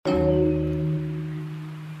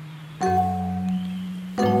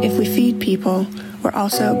we feed people, we're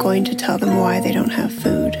also going to tell them why they don't have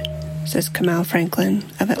food, says Kamau Franklin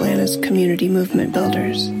of Atlanta's Community Movement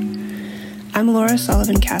Builders. I'm Laura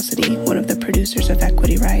Sullivan Cassidy, one of the producers of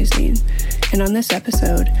Equity Rising, and on this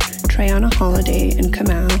episode, Trayana Holiday and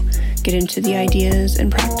Kamau get into the ideas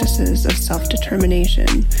and practices of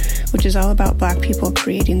self-determination, which is all about Black people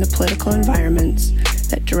creating the political environments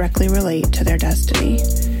that directly relate to their destiny.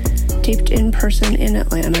 Taped in person in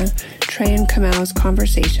Atlanta, Trey and Kamau's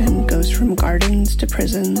conversation goes from gardens to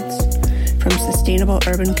prisons, from sustainable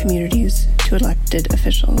urban communities to elected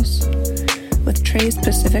officials. With Trey's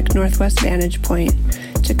Pacific Northwest vantage point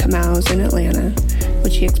to Kamau's in Atlanta,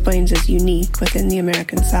 which he explains is unique within the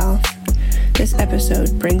American South, this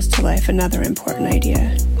episode brings to life another important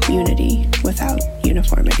idea: unity without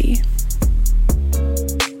uniformity.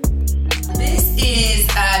 This is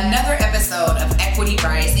another episode of Equity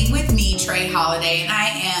Rising with me, Trey Holiday, and I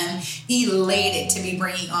am elated to be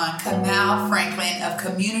bringing on Kamau Franklin of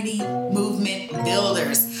Community Movement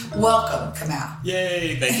Builders. Welcome, Kamau.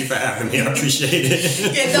 Yay, thank you for having me. I appreciate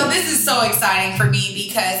it. Yeah, so this is so exciting for me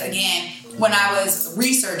because, again, when I was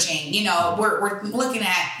researching, we're looking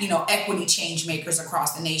at, equity change makers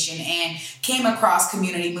across the nation and came across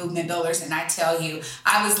Community Movement Builders. And I tell you,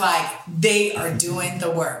 I was like, they are doing the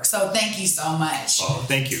work. So thank you so much. Oh,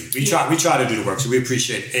 thank you. We try to do the work. So we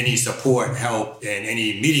appreciate any support, help, and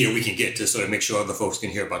any media we can get to sort of make sure other folks can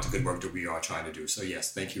hear about the good work that we are trying to do. So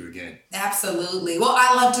yes, thank you again. Absolutely. Well,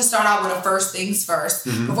 I love to start out with a first things first.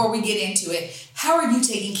 Before we get into it. How are you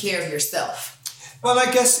taking care of yourself? Well,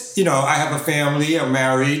 I guess, I have a family. I'm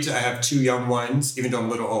married. I have two young ones. Even though I'm a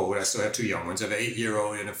little old, I still have two young ones. I have an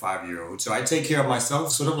 8-year-old and a 5-year-old. So I take care of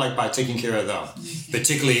myself sort of like by taking care of them,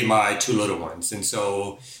 particularly my two little ones. And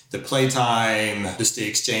so the playtime, just the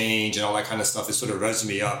exchange and all that kind of stuff, it sort of revs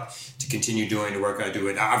me up to continue doing the work I do.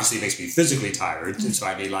 And obviously it makes me physically tired, and so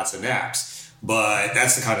I need lots of naps. But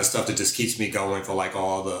that's the kind of stuff that just keeps me going for like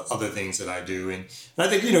all the other things that I do. And I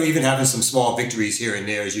think, even having some small victories here and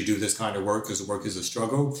there as you do this kind of work, because the work is a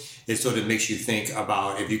struggle, it sort of makes you think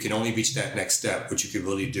about if you can only reach that next step, what you could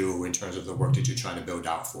really do in terms of the work that you're trying to build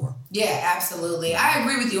out for. Yeah, absolutely. I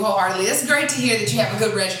agree with you wholeheartedly. It's great to hear that you have a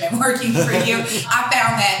good regimen working for you. I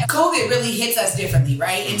found that COVID really hits us differently,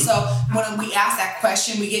 right? And so when we ask that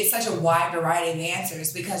question, we get such a wide variety of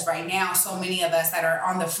answers because right now, so many of us that are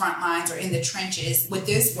on the front lines or in the trenches with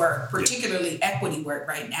this work, particularly equity work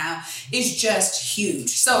right now, is just huge.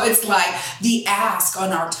 So it's like the ask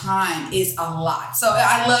on our time is a lot. So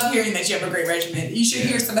I love hearing that you have a great regimen. You should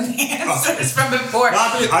hear some of the answers from before.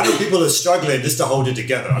 Well, I know people are struggling just to hold it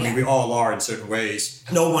together. I mean, we all are in certain ways.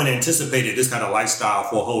 No one anticipated this kind of lifestyle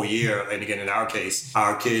for a whole year. And again, in our case,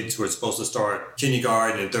 our kids were supposed to start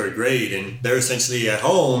kindergarten and third grade, and they're essentially at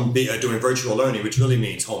home doing virtual learning, which really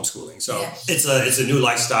means homeschooling. So it's a new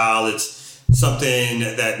lifestyle. It's something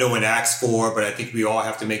that no one asked for, but I think we all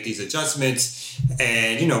have to make these adjustments.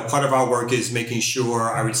 And, part of our work is making sure,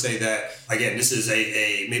 I would say that, again, this is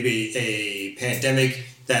maybe a pandemic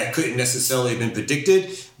that couldn't necessarily have been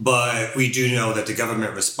predicted, but we do know that the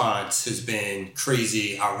government response has been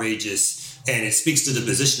crazy, outrageous, and it speaks to the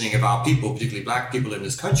positioning of our people, particularly Black people in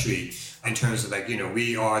this country, in terms of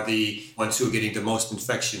we are the ones who are getting the most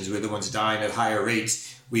infections. We're the ones dying at higher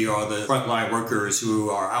rates. We are the frontline workers who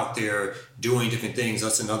are out there doing different things,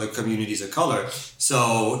 us and other communities of color.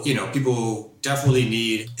 So, people definitely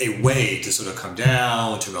need a way to sort of come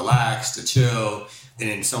down, to relax, to chill, and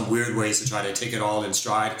in some weird ways to try to take it all in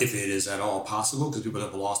stride, if it is at all possible, because people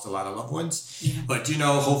have lost a lot of loved ones. Yeah. But,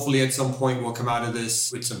 hopefully at some point we'll come out of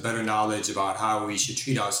this with some better knowledge about how we should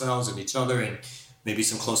treat ourselves and each other, and maybe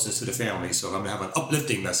some closeness to the family. So I'm going to have an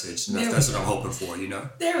uplifting message. And that's what I'm hoping for,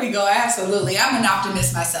 There we go. Absolutely. I'm an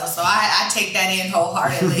optimist myself, so I take that in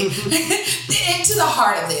wholeheartedly. And to the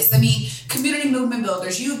heart of this, Community Movement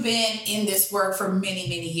Builders, you've been in this work for many,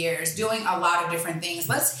 many years, doing a lot of different things.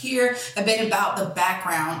 Let's hear a bit about the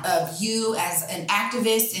background of you as an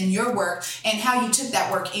activist in your work and how you took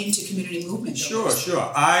that work into Community Movement Builders. Sure.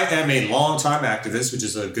 I am a longtime activist, which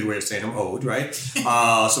is a good way of saying I'm old, right? So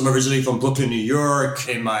I'm originally from Brooklyn, New York.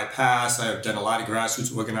 In my past, I've done a lot of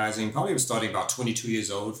grassroots organizing. Probably was starting about 22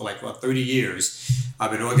 years old for about 30 years.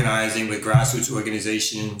 I've been organizing with grassroots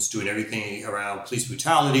organizations, doing everything around police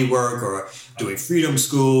brutality work or doing freedom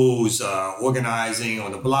schools, organizing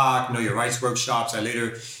on the block, know your rights workshops. I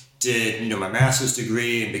later did, my master's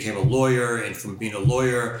degree and became a lawyer. And from being a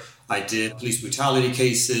lawyer, I did police brutality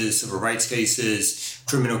cases, civil rights cases,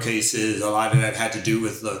 criminal cases. A lot of that had to do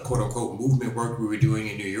with the quote-unquote movement work we were doing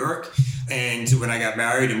in New York. And when I got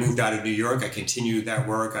married and moved out of New York, I continued that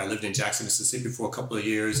work. I lived in Jackson, Mississippi for a couple of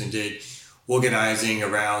years and did organizing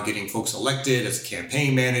around getting folks elected as a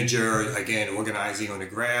campaign manager, again, organizing on the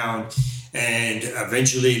ground, and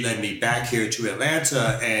eventually led me back here to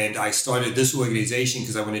Atlanta. And I started this organization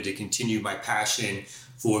because I wanted to continue my passion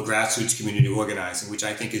for grassroots community organizing, which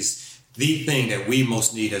I think is the thing that we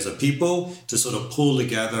most need as a people, to sort of pull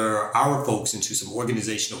together our folks into some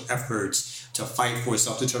organizational efforts to fight for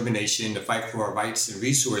self-determination, to fight for our rights and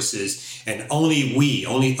resources. And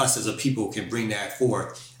only us as a people can bring that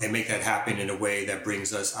forth and make that happen in a way that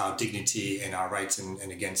brings us our dignity and our rights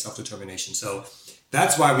and again, self-determination. So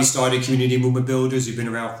that's why we started Community Movement Builders. We've been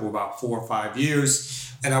around for about 4 or 5 years.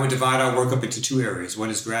 And I would divide our work up into 2 areas.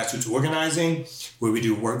 One is grassroots organizing, where we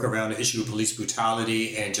do work around the issue of police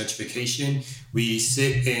brutality and gentrification. We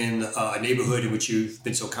sit in a neighborhood in which you've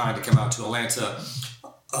been so kind to come out to Atlanta.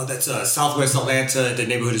 That's Southwest Atlanta. The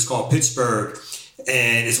neighborhood is called Pittsburgh.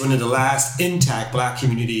 And it's one of the last intact Black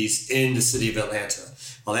communities in the city of Atlanta.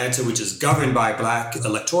 Atlanta, which is governed by Black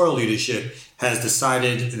electoral leadership, has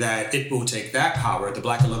decided that it will take that power, the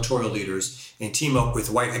Black electoral leaders, and team up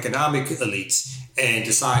with white economic elites and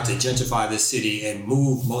decide to gentrify this city and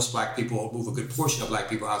move most Black people, move a good portion of Black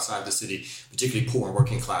people outside the city, particularly poor and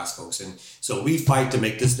working class folks. And so we fight to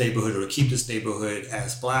make this neighborhood, or to keep this neighborhood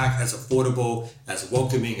as Black, as affordable, as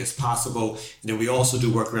welcoming as possible. And then we also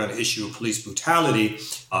do work around the issue of police brutality.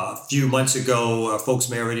 A few months ago, folks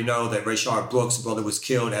may already know that Rayshard Brooks' brother was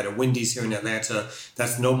killed at a Wendy's here in Atlanta.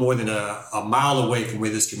 That's no more than a mile away from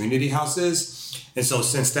where this community house is. And so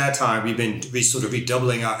since that time, we've been sort of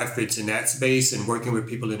redoubling our efforts in that space and working with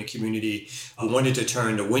people in the community who wanted to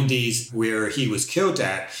turn the Wendy's where he was killed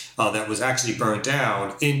at, that was actually burned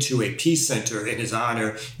down, into a peace center in his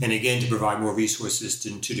honor, and again, to provide more resources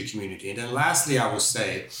to the community. And then lastly, I will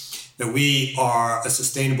say that we are a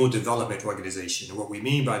sustainable development organization. And what we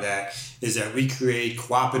mean by that is that we create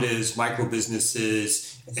cooperatives, micro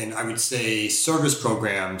businesses, and I would say service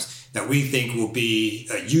programs that we think will be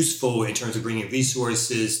useful in terms of bringing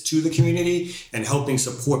resources to the community and helping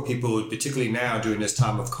support people, particularly now during this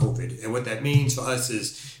time of COVID. And what that means for us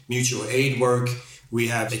is mutual aid work. We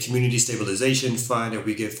have a community stabilization fund that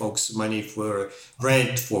we give folks money for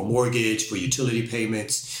rent, for mortgage, for utility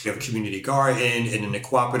payments. We have a community garden, and in the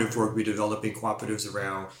cooperative work, we're developing cooperatives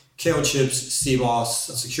around kale chips,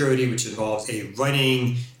 CMOS security, which involves a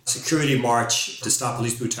running security march to stop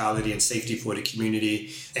police brutality and safety for the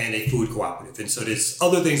community, and a food cooperative. And so there's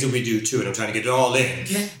other things that we do too, and I'm trying to get it all in.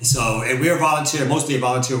 Yeah. So, and we're mostly a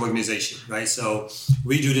volunteer organization, right? So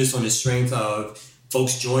we do this on the strength of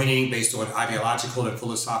folks joining based on ideological and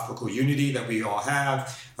philosophical unity that we all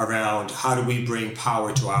have around how do we bring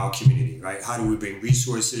power to our community, right? How do we bring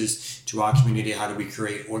resources to our community? How do we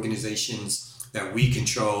create organizations that we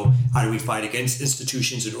control? How do we fight against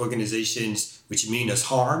institutions and organizations which mean us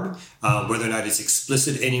harm, whether or not it's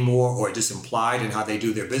explicit anymore or just implied in how they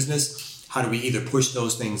do their business? How do we either push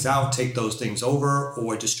those things out, take those things over,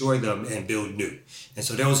 or destroy them and build new? And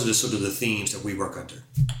so those are the sort of the themes that we work under.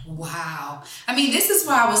 Wow. I mean, this is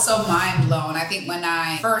why I was so mind blown, I think, when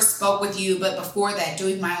I first spoke with you, but before that,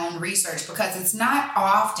 doing my own research, because it's not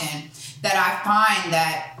often that I find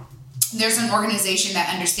that there's an organization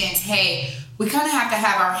that understands, hey, we kind of have to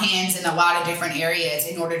have our hands in a lot of different areas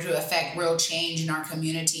in order to affect real change in our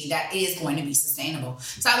community that is going to be sustainable.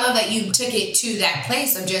 So I love that you took it to that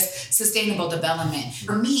place of just sustainable development.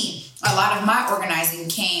 For me, a lot of my organizing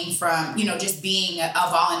came from, just being a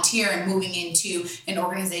volunteer and moving into an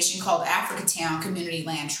organization called Africatown Community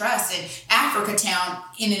Land Trust. And Africatown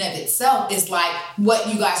in and of itself is like what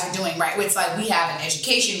you guys are doing, right? It's like we have an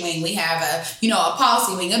education wing, we have a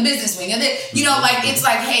policy wing, a business wing, and it's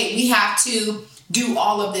like, hey, we have to do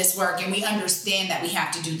all of this work, and we understand that we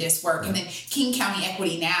have to do this work. And then King County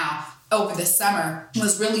Equity Now, over the summer,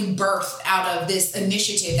 was really birthed out of this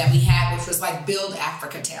initiative that we had, which was like Build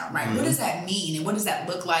Africatown, right? Mm-hmm. What does that mean? And what does that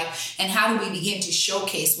look like? And how do we begin to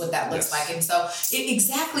showcase what that looks like? And so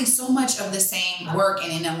exactly so much of the same work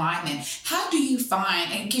and in alignment. How do you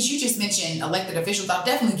find, because you just mentioned elected officials, I'll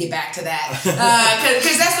definitely get back to that,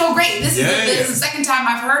 because that's so great. This is the second time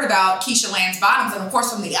I've heard about Keisha Lance Bottoms. And of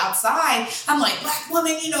course, from the outside, I'm like, Black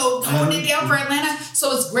woman, holding it down for Atlanta.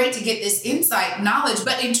 So it's great to get this insight, knowledge.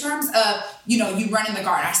 But in terms of, you running the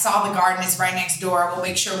garden. I saw the garden. It's right next door. We'll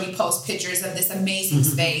make sure we post pictures of this amazing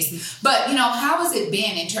space. But, how has it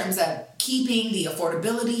been in terms of keeping the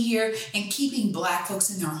affordability here and keeping Black folks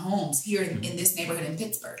in their homes here in this neighborhood in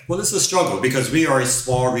Pittsburgh? Well, it's a struggle because we are a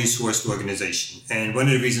small resourced organization. And one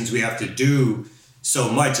of the reasons we have to do so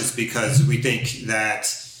much is because we think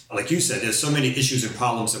that like you said, there's so many issues and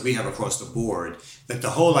problems that we have across the board that the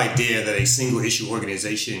whole idea that a single issue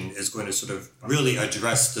organization is going to sort of really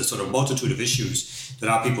address the sort of multitude of issues that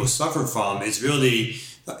our people suffer from is really,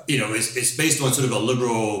 it's based on sort of a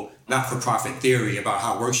liberal, not-for-profit theory about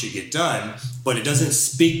how work should get done, but it doesn't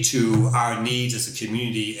speak to our needs as a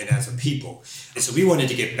community and as a people. And so we wanted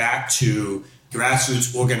to get back to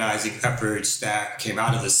grassroots organizing efforts that came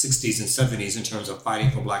out of the 60s and 70s in terms of fighting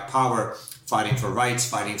for Black power, fighting for rights,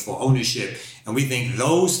 fighting for ownership. And we think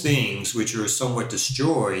those things which are somewhat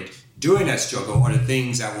destroyed during that struggle are the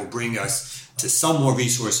things that will bring us to some more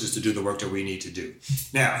resources to do the work that we need to do.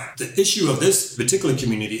 Now, the issue of this particular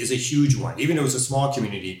community is a huge one. Even though it's a small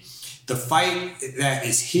community, the fight that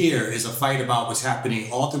is here is a fight about what's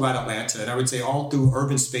happening all throughout Atlanta, and I would say all through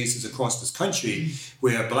urban spaces across this country,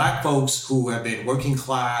 where Black folks who have been working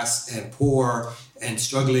class and poor and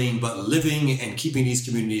struggling, but living and keeping these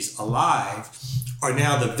communities alive, are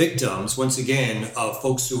now the victims, once again, of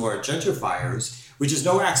folks who are gentrifiers, which is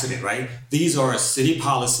no accident, right? These are city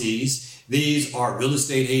policies. These are real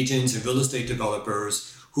estate agents and real estate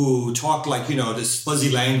developers who talk like, this fuzzy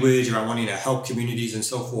language around wanting to help communities and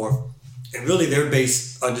so forth. And really their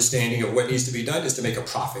base understanding of what needs to be done is to make a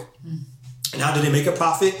profit. And how do they make a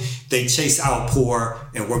profit? They chase out poor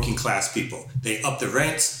and working class people. They up the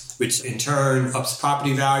rents, which in turn ups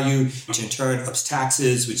property value, which in turn ups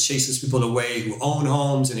taxes, which chases people away who own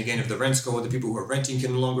homes. And again, if the rents go, the people who are renting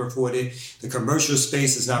can no longer afford it. The commercial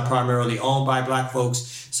space is not primarily owned by Black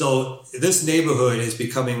folks. So this neighborhood is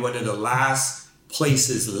becoming one of the last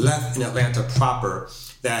places left in Atlanta proper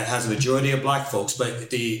that has a majority of Black folks,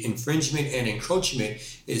 but the infringement and encroachment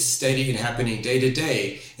is steady and happening day to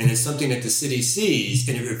day. And it's something that the city sees,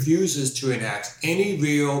 and it refuses to enact any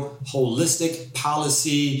real holistic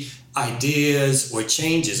policy ideas or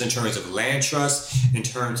changes in terms of land trust, in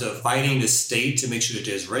terms of fighting the state to make sure that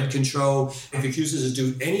there's rent control. It refuses to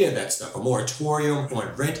do any of that stuff, a moratorium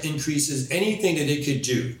on rent increases, anything that it could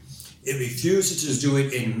do. It refuses to do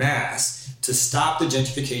it in mass to stop the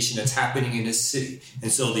gentrification that's happening in this city.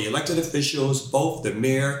 And so the elected officials, both the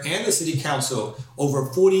mayor and the city council, over a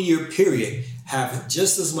 40-year period, have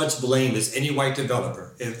just as much blame as any white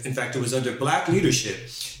developer. In fact, it was under Black leadership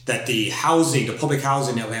that the public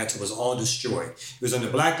housing in Atlanta was all destroyed. It was under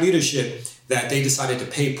Black leadership that they decided to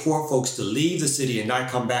pay poor folks to leave the city and not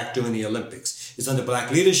come back during the Olympics. It's under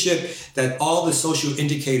Black leadership that all the social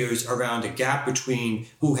indicators around the gap between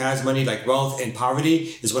who has money, like wealth and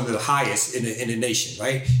poverty, is one of the highest in the nation,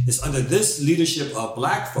 right? It's under this leadership of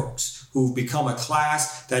Black folks who've become a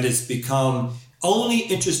class that has become only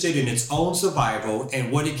interested in its own survival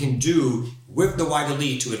and what it can do with the white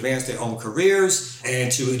elite to advance their own careers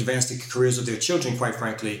and to advance the careers of their children, quite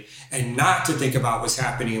frankly, and not to think about what's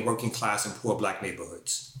happening in working class and poor Black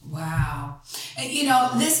neighborhoods. Wow.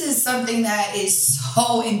 And this is something that is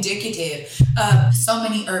so indicative of so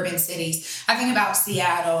many urban cities. I think about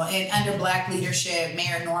Seattle, and under Black leadership,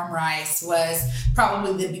 Mayor Norm Rice was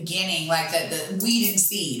probably the beginning, like the weed and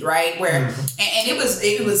seed, right? Where, and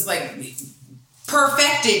it was like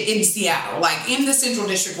perfected in Seattle, like in the Central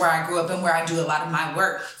District where I grew up and where I do a lot of my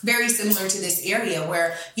work. Very similar to this area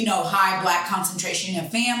where, high Black concentration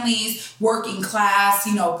of families, working class,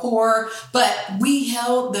 poor, but we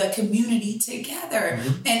held the community together.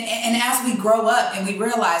 And as we grow up and we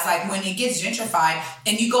realize, like, when it gets gentrified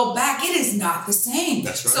and you go back, it is not the same.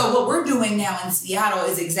 That's right. So what we're doing now in Seattle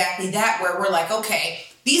is exactly that, where we're like, okay,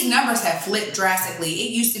 these numbers have flipped drastically.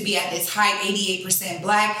 It used to be at this height, 88%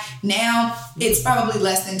 Black. Now it's probably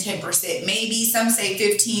less than 10%. Maybe some say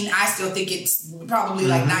 15. I still think it's probably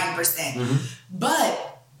like 9%.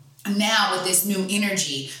 But now with this new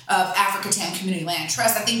energy of Africatown Community Land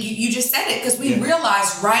Trust, I think you just said it, because we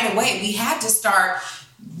realized right away we had to start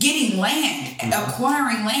getting land,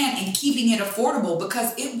 acquiring land and keeping it affordable,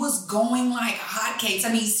 because it was going like hotcakes.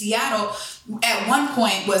 I mean, Seattle at one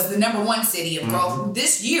point was the number one city of growth.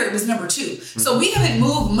 This year it was number 2. So we haven't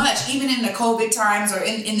moved much, even in the COVID times or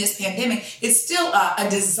in this pandemic. It's still a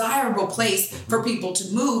desirable place for people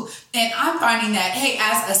to move. And I'm finding that, hey,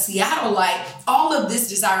 as a Seattleite, all of this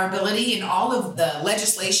desirability and all of the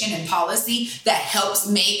legislation and policy that helps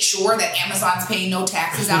make sure that Amazon's paying no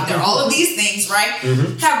taxes out there, all of these things, right,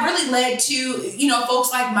 have really led to,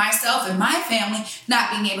 folks like myself and my family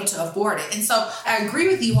not being able to afford it. And so I agree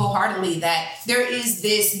with you wholeheartedly that there is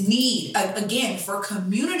this need, again, for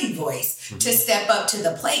community voice to step up to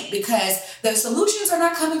the plate, because the solutions are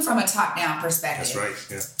not coming from a top-down perspective. That's right,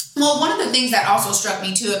 yeah. Well, one of the things that also struck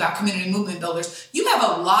me too about community movement builders, you have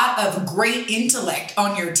a lot of great intellect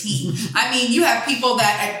on your team. I mean, you have people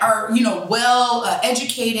that are, well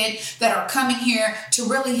educated, that are coming here to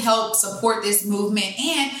really help support this movement.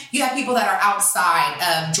 And you have people that are outside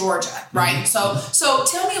of Georgia, right? So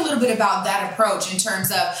tell me a little bit about that approach in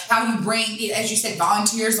terms of how you bring, as you said,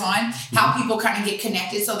 volunteers on, how people kind of get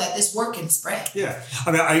connected so that this work can spread. Yeah.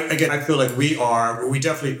 I mean, I feel like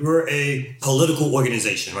we're a political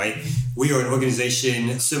organization, right? We are an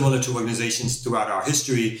organization similar to organizations throughout our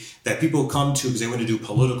history that people come to because they want to do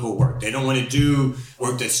political work. They don't want to do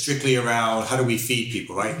work that's strictly around how do we feed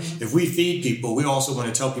people, right? Mm-hmm. If we feed people, we also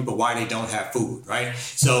want to tell people why they don't have food, right?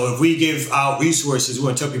 So if we give out resources, we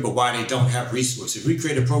want to tell people why they don't have resources. If we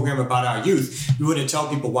create a program about our youth, we want to tell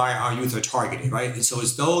people why our youth are targeted, right? And so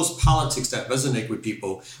it's those politics that resonate with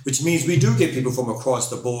people, which means we do get people from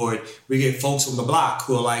across the board. We get folks from the block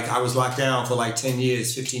who are like, I was locked down for like 10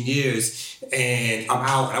 years, 15 years, and I'm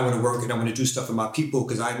out and I want to work and I want to do stuff for my people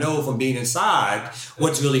because I know from being inside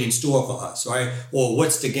what's really in store for us, right? Or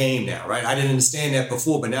what's the game now, right? I didn't understand that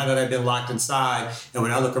before, but now that I've been locked inside and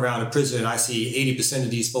when I look around the prison and I see 80% of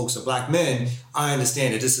these folks are black men, I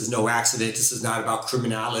understand that this is no accident. This is not about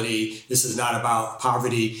criminality. This is not about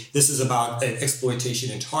poverty. This is about an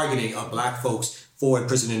exploitation and targeting of black folks for a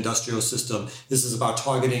prison industrial system. This is about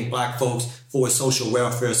targeting black folks for a social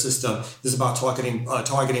welfare system. This is about targeting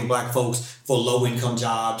black folks for low-income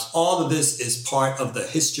jobs. All of this is part of the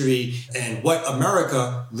history and what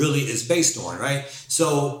America really is based on, right?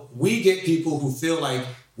 So we get people who feel like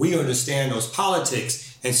we understand those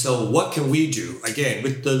politics. And so what can we do? Again,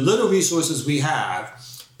 with the little resources we have,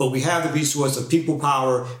 but we have the resource of people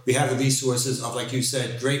power. We have the resources of, like you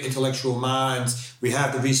said, great intellectual minds. We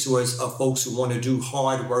have the resource of folks who want to do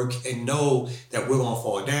hard work and know that we're going to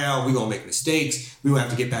fall down. We're going to make mistakes. We're going to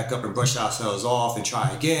have to get back up and brush ourselves off and try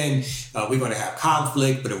again. We're going to have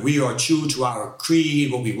conflict. But if we are true to our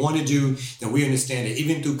creed, what we want to do, then we understand that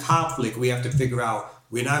even through conflict, we have to figure out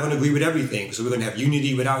we're not going to agree with everything, so we're going to have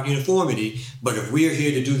unity without uniformity. But if we're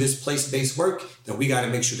here to do this place-based work, then we got to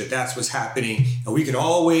make sure that that's what's happening. And we can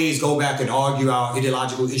always go back and argue our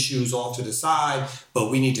ideological issues off to the side,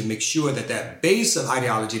 but we need to make sure that that base of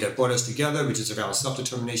ideology that brought us together, which is around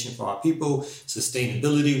self-determination for our people,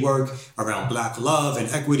 sustainability work, around black love and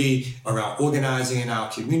equity, around organizing in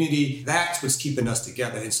our community, that's what's keeping us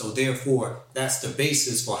together. And so therefore, that's the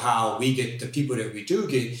basis for how we get the people that we do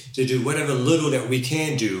get to do whatever little that we can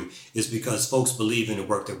do, is because folks believe in the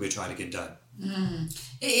work that we're trying to get done.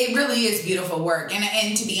 It really is beautiful work.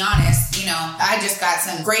 And to be honest, I just got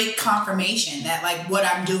some great confirmation that like what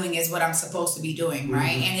I'm doing is what I'm supposed to be doing,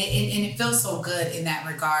 right? Mm-hmm. And it feels so good in that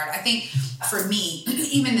regard. I think for me,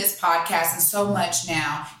 even this podcast and so much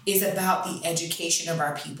now is about the education of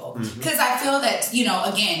our people. Because I feel that,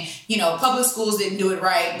 again, public schools didn't do it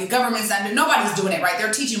right. The government's nobody's doing it right.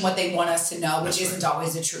 They're teaching what they want us to know, which isn't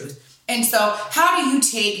always the truth. And so how do you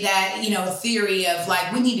take that, theory of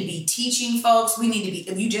like, we need to be teaching folks, we need to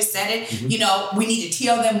be, you just said it, we need to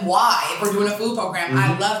tell them why if we're doing a food program.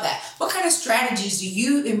 I love that. What kind of strategies do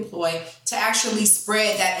you employ to actually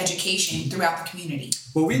spread that education throughout the community?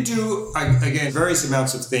 Well, we do, again, various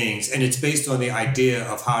amounts of things, and it's based on the idea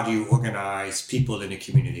of how do you organize people in the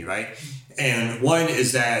community, right? And one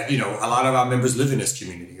is that, a lot of our members live in this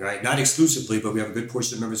community, right? Not exclusively, but we have a good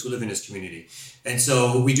portion of members who live in this community. And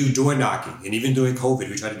so we do door knocking. And even during COVID,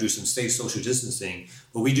 we try to do some safe social distancing.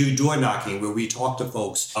 But we do door knocking where we talk to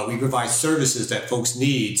folks. We provide services that folks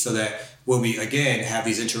need so that when we, again, have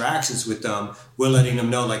these interactions with them, we're letting them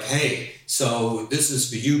know like, hey, so this is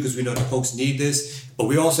for you because we know the folks need this. But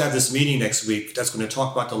we also have this meeting next week that's going to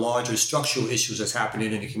talk about the larger structural issues that's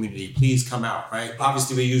happening in the community. Please come out, right?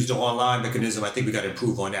 Obviously, we use the online mechanism. I think we got to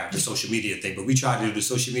improve on that, the social media thing. But we try to do the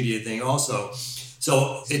social media thing also.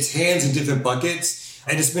 So it's hands in different buckets.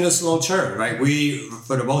 And it's been a slow churn, right? We,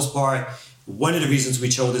 for the most part, one of the reasons we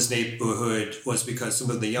chose this neighborhood was because some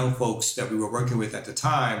of the young folks that we were working with at the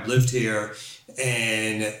time lived here,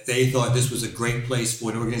 and they thought this was a great place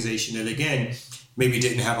for an organization that, again, maybe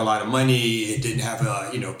didn't have a lot of money, it didn't have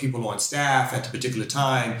people on staff at the particular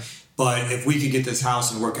time. But if we could get this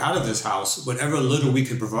house and work out of this house, whatever little we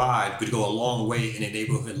could provide would go a long way in a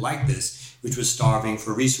neighborhood like this, which was starving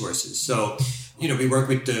for resources. So, we work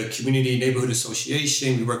with the Community Neighborhood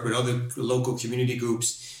Association, we work with other local community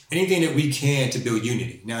groups, anything that we can to build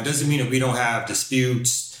unity. Now, it doesn't mean that we don't have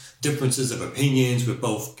disputes, differences of opinions with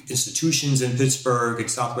both institutions in Pittsburgh and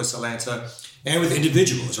Southwest Atlanta and with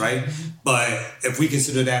individuals, right? But if we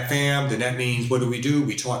consider that fam, then that means what do?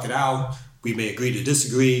 We talk it out. We may agree to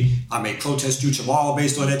disagree. I may protest you tomorrow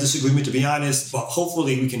based on that disagreement, to be honest. But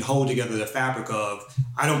hopefully we can hold together the fabric of,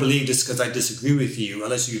 I don't believe this because I disagree with you,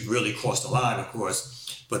 unless you've really crossed the line, of course.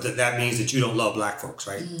 But that means that you don't love Black folks,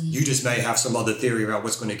 right? You just may have some other theory about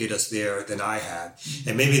what's going to get us there than I have.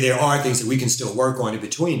 And maybe there are things that we can still work on in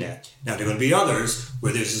between that. Now, there are going to be others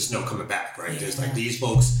where there's just no coming back, right? There's like these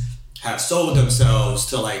folks have sold themselves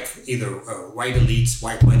to like either white elites,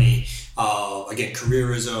 white money, again,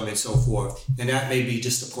 careerism and so forth. And that may be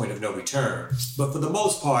just a point of no return. But for the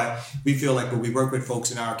most part, we feel like when we work with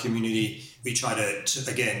folks in our community, we try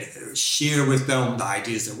to again, share with them the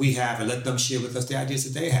ideas that we have and let them share with us the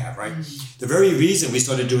ideas that they have, right? The very reason we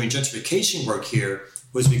started doing gentrification work here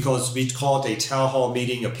was because we called a town hall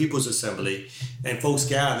meeting, a people's assembly, and folks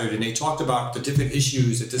gathered and they talked about the different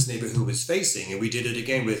issues that this neighborhood was facing. And we did it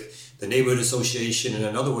again with the neighborhood association and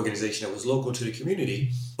another organization that was local to the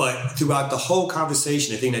community. But throughout the whole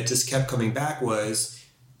conversation, the thing that just kept coming back was,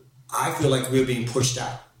 I feel like we're being pushed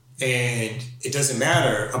out. And it doesn't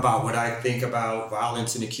matter about what I think about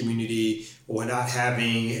violence in the community or not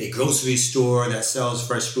having a grocery store that sells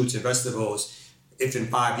fresh fruits and vegetables if in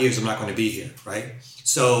 5 years I'm not going to be here, right?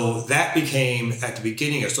 So that became, at the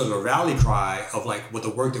beginning, a sort of a rally cry of like what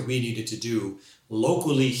the work that we needed to do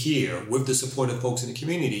locally here with the support of folks in the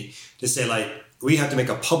community to say like, we have to make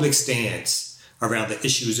a public stance around the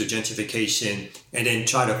issues of gentrification and then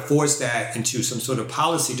try to force that into some sort of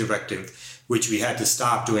policy directive, which we had to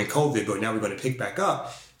stop during COVID, but now we're going to pick back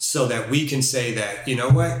up so that we can say that, you know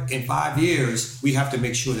what, in 5 years, we have to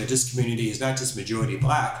make sure that this community is not just majority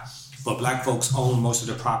Black, but Black folks own most of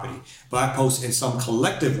the property. Black folks in some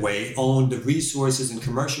collective way own the resources and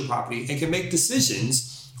commercial property and can make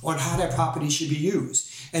decisions on how that property should be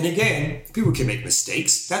used. And again, people can make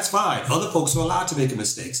mistakes. That's fine. Other folks are allowed to make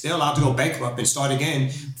mistakes. They're allowed to go bankrupt and start again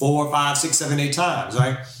 4, 5, 6, 7, 8 times,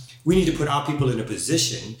 right? We need to put our people in a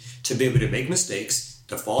position to be able to make mistakes,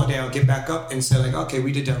 to fall down, get back up and say like, okay,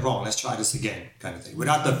 we did that wrong. Let's try this again, kind of thing.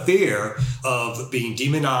 Without the fear of being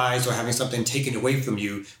demonized or having something taken away from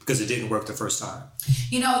you because it didn't work the first time.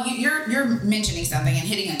 You know, you're mentioning something and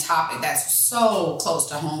hitting a topic that's so close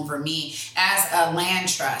to home for me. As a land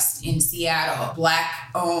trust in Seattle,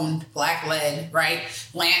 Black-owned, Black-led, right?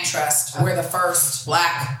 Land trust. We're the first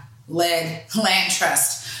Black-led land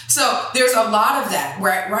trust. So there's a lot of that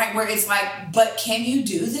where it's like, but can you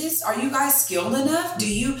do this? Are you guys skilled enough?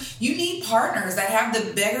 Do you need partners that have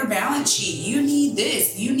the bigger balance sheet? You need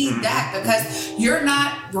this, you need that, because you're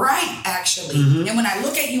not right, actually. And when I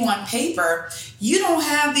look at you on paper, you don't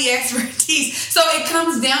have the expertise. So it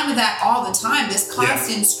comes down to that all the time, this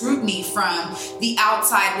constant scrutiny from the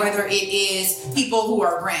outside, whether it is people who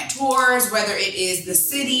are grantors, whether it is the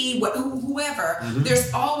city, whoever.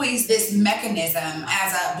 There's always this mechanism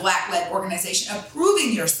as a Black-led organization of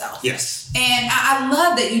proving yourself. Yes. And I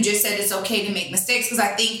love that you just said it's okay to make mistakes, because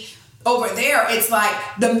I think over there, it's like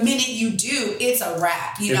the minute you do, it's a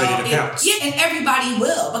wrap. You know, and everybody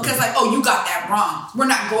will, because like, oh, you got that wrong. We're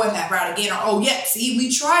not going that route again. Or oh yeah, see,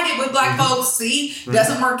 we tried it with Black folks. See,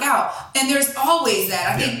 doesn't work out. And there's always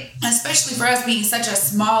that. I think, especially for us being such a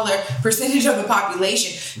smaller percentage of the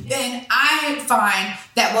population, and I find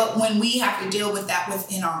that when we have to deal with that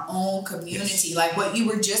within our own community, like what you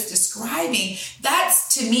were just describing,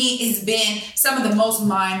 that's to me has been some of the most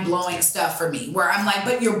mind-blowing stuff for me, where I'm like,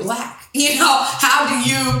 but you're Black. You know, how do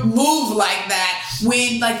you move like that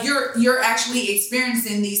when like you're actually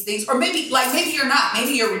experiencing these things? Or maybe you're not.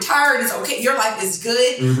 Maybe you're retired, it's okay, your life is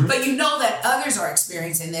good, but you know that others are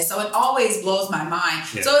experiencing this. So it always blows my mind.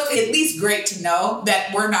 So it's at least great to know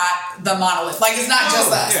that we're not the monolith. Like it's not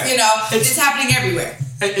just us, you know, it's happening everywhere.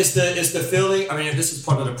 It's the feeling. I mean, this is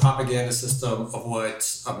part of the propaganda system of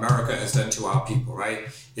what America has done to our people, right?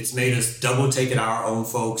 It's made us double take it our own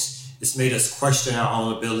folks. It's made us question our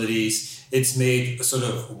own abilities. It's made sort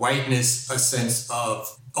of whiteness a sense of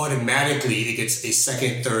automatically it gets a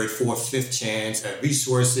second, third, fourth, fifth chance at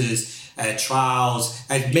resources, at trials,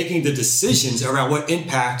 at making the decisions around what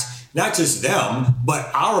impact not just them, but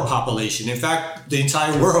our population. In fact, the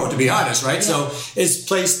entire world, to be honest, right? So it's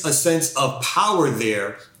placed a sense of power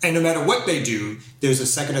there. And no matter what they do, there's a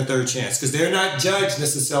second or third chance, because they're not judged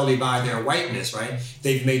necessarily by their whiteness, right?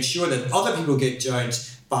 They've made sure that other people get judged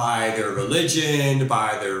by their religion,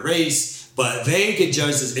 by their race, but they get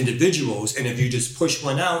judged as individuals. And if you just push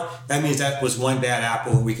one out, that means that was one bad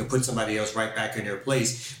apple and we can put somebody else right back in their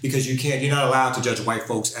place, because you're not allowed to judge white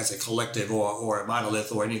folks as a collective or a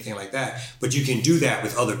monolith or anything like that. But you can do that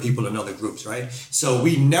with other people and other groups, right? So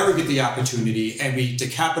we never get the opportunity, and the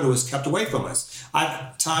capital is kept away from us.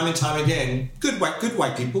 Time and time again, good white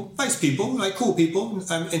people, nice people, like cool people,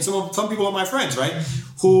 and some people are my friends, right?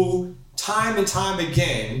 Who time and time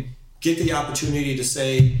again, get the opportunity to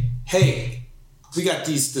say, hey, we got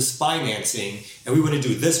this financing and we want to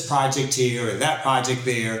do this project here and that project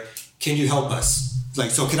there. Can you help us?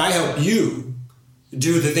 Like, so can I help you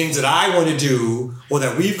do the things that I want to do or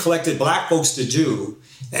that we've collected Black folks to do?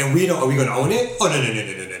 And we don't, are we going to own it? Oh, no.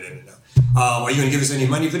 Are you going to give us any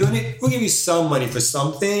money for doing it? We'll give you some money for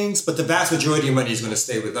some things, but the vast majority of money is going to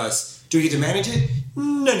stay with us. Do we get to manage it?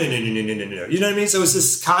 No. You know what I mean? So it's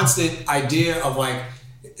this constant idea of like,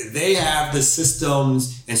 they have the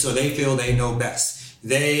systems, and so they feel they know best.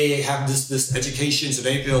 They have this education, so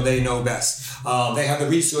they feel they know best. They have the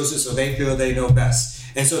resources, so they feel they know best.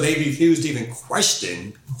 And so they refuse to even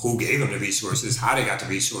question who gave them the resources, how they got the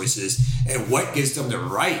resources, and what gives them the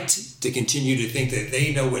right to continue to think that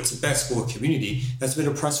they know what's best for a community that's been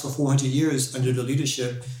oppressed for 400 years under the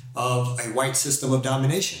leadership of a white system of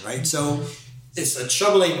domination, right? So it's a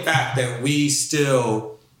troubling fact that we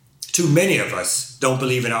still, too many of us, don't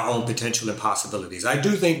believe in our own potential and possibilities. I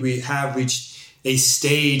do think we have reached a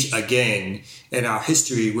stage again in our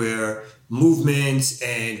history where movements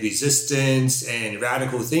and resistance and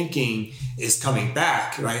radical thinking is coming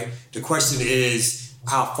back, right? The question is,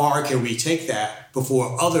 how far can we take that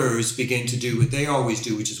before others begin to do what they always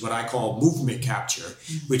do, which is what I call movement capture,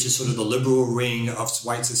 which is sort of the liberal ring of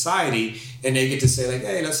white society. And they get to say like,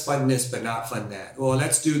 hey, let's fund this, but not fund that. Or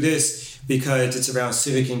let's do this because it's around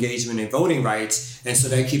civic engagement and voting rights. And so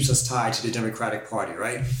that keeps us tied to the Democratic Party,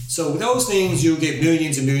 right? So those things, you'll get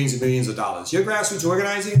millions and millions and millions of dollars. Your grassroots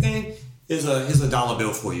organizing thing, here's a dollar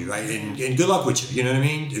bill for you, right? And good luck with you, you know what I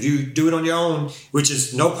mean? If you do it on your own, which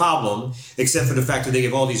is no problem, except for the fact that they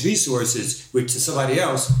give all these resources to somebody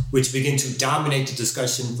else, which begin to dominate the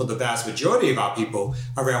discussion for the vast majority of our people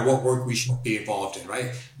around what work we should be involved in,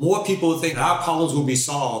 right? More people think that our problems will be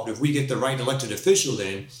solved if we get the right elected official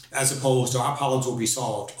in, as opposed to our problems will be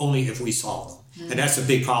solved only if we solve them. And that's a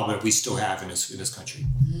big problem that we still have in this country.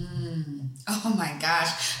 Oh my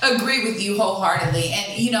gosh. Agree with you wholeheartedly.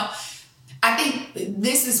 And, you know, I think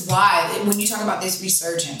this is why when you talk about this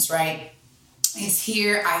resurgence, right? It's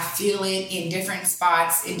here. I feel it in different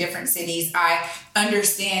spots, in different cities. I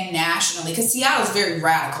understand nationally because Seattle is very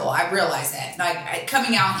radical. I realize that. Like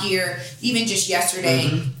coming out here, even just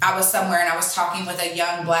yesterday, I was somewhere and I was talking with a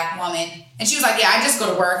young Black woman and she was like, yeah, I just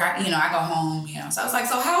go to work. I go home, So I was like,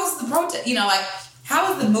 so how is the protest,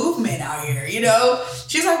 how is the movement out here,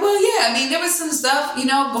 She's like, well, yeah, I mean, there was some stuff, going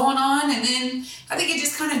on. And then I think it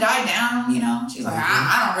just kind of died down, She's like,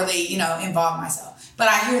 I don't really, involve myself. But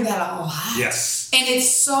I hear that a lot. Yes. And it's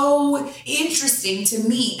so interesting to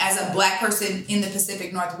me as a Black person in the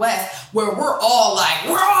Pacific Northwest where we're all like,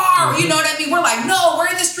 roar, you know what I mean? We're like, no, we're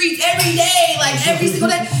in the streets every day, like every single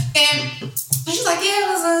day. And she's like, yeah, it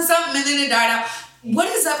was something. And then it died out. What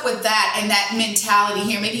is up with that and that mentality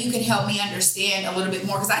here? Maybe you can help me understand a little bit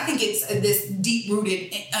more because I think it's this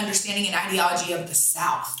deep-rooted understanding and ideology of the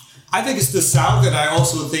South. I think it's the South, and I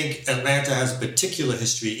also think Atlanta has a particular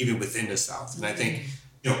history even within the South. And I think,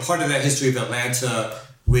 part of that history of Atlanta,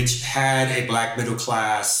 which had a Black middle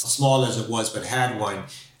class, small as it was, but had one,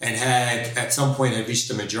 and had at some point had reached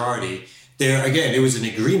the majority. There was an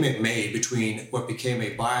agreement made between what became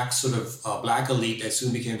a Black sort of Black elite that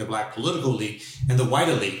soon became the Black political elite and the white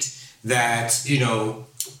elite that,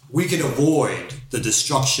 we could avoid the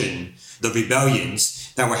destruction, the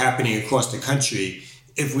rebellions that were happening across the country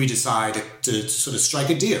if we decide to sort of strike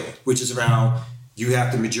a deal, which is around you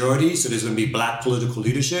have the majority, so there's going to be Black political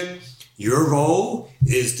leadership. Your role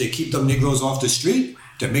is to keep them Negroes off the street,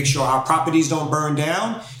 to make sure our properties don't burn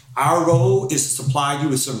down. Our role is to supply you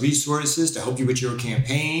with some resources to help you with your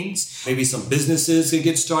campaigns. Maybe some businesses can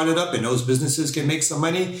get started up and those businesses can make some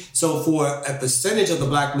money. So for a percentage of the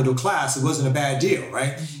Black middle class, it wasn't a bad deal,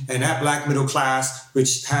 right? And that Black middle class,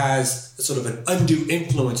 which has sort of an undue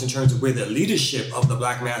influence in terms of where the leadership of the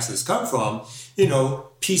Black masses come from,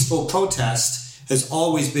 peaceful protest has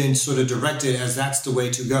always been sort of directed as that's the way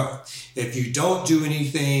to go. If you don't do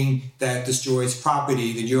anything that destroys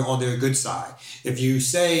property, then you're on their good side. If you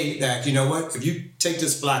say that, if you take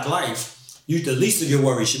this Black life, the least of your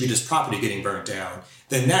worries should be this property getting burnt down,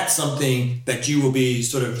 then that's something that you will be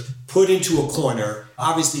sort of put into a corner,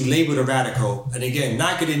 obviously labeled a radical, and again,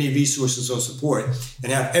 not get any resources or support,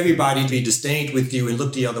 and have everybody be disdained with you and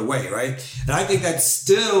look the other way, right? And I think that's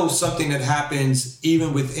still something that happens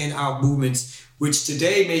even within our movements, which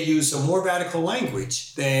today may use some more radical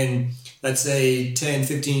language than, let's say, 10,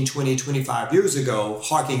 15, 20, 25 years ago,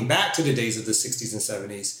 harking back to the days of the 60s and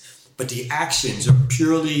 70s. But the actions are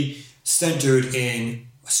purely centered in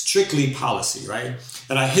strictly policy, right?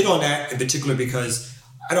 And I hit on that in particular because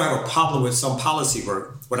I don't have a problem with some policy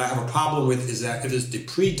work. What I have a problem with is that it is the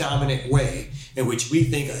predominant way in which we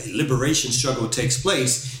think a liberation struggle takes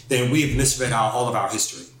place, then we've misread all of our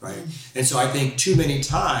history, right? And so I think too many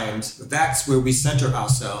times that's where we center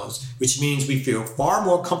ourselves, which means we feel far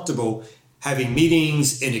more comfortable having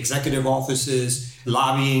meetings in executive offices,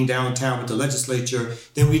 lobbying downtown with the legislature,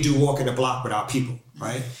 than we do walking the block with our people,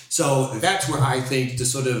 right? So that's where I think the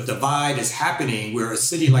sort of divide is happening, where a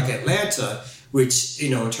city like Atlanta, which,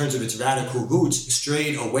 in terms of its radical roots,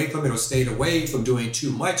 strayed away from it or stayed away from doing too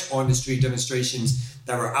much on the street demonstrations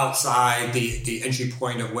that were outside the entry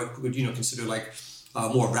point of what would, consider like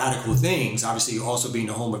more radical things, obviously also being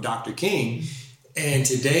the home of Dr. King. And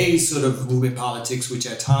today's sort of movement politics, which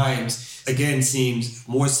at times, again, seems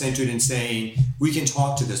more centered in saying, we can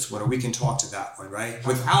talk to this one or we can talk to that one, right?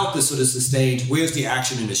 Without the sort of sustained, where's the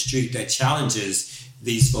action in the street that challenges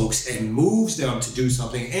these folks and moves them to do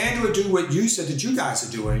something and or do what you said that you guys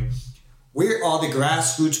are doing? Where are the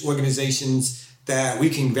grassroots organizations that we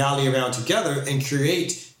can rally around together and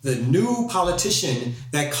create the new politician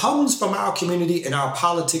that comes from our community and our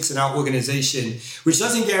politics and our organization, which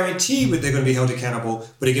doesn't guarantee that they're going to be held accountable,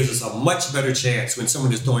 but it gives us a much better chance when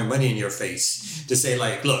someone is throwing money in your face to say,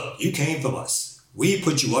 like, look, you came from us. We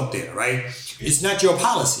put you up there, right? It's not your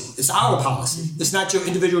policy. It's our policy. It's not your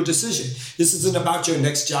individual decision. This isn't about your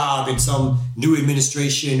next job in some new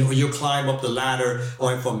administration or you'll climb up the ladder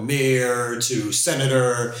going from mayor to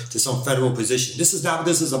senator to some federal position. This is not what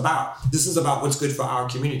this is about. This is about what's good for our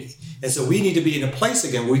community. And so we need to be in a place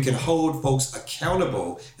again where we can hold folks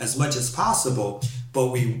accountable as much as possible, but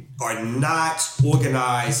we are not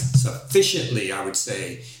organized sufficiently, I would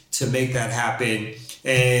say, to make that happen.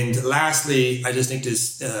 And lastly, I just think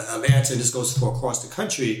this Atlanta, and this goes for across the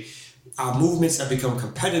country, our movements have become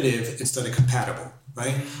competitive instead of compatible,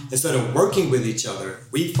 right? Instead of working with each other,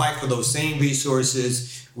 we fight for those same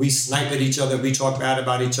resources. We snipe at each other. We talk bad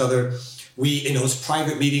about each other. We, in those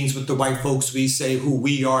private meetings with the white folks, we say who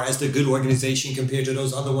we are as the good organization compared to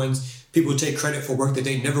those other ones. People take credit for work that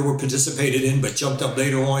they never were participated in, but jumped up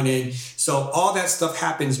later on in. So all that stuff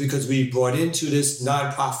happens because we brought into this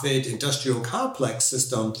nonprofit industrial complex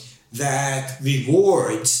system that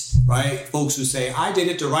rewards, right, folks who say, I did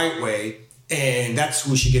it the right way, and that's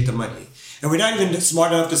who should get the money. And we're not even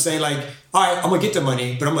smart enough to say, like, all right, I'm going to get the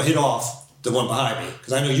money, but I'm going to hit off the one behind me,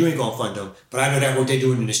 because I know you ain't going to fund them, but I know that what they're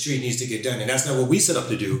doing in the street needs to get done. And that's not what we set up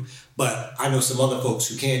to do. But I know some other folks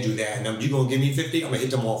who can do that. And you're going to give me 50, I'm going to hit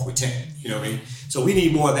them off with 10. You know what I mean? So we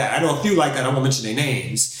need more of that. I know a few like that. I won't mention their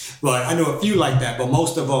names, but I know a few like that. But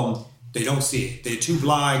most of them, they don't see it. They're too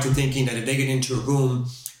blind to thinking that if they get into a room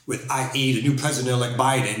with, i.e., the new president-elect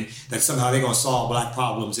Biden, that somehow they're going to solve black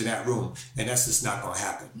problems in that room. And that's just not going to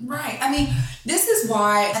happen. Right. I mean, this is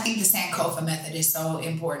why I think the Sankofa method is so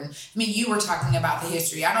important. I mean, you were talking about the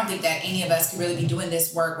history. I don't think that any of us can really be doing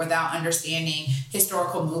this work without understanding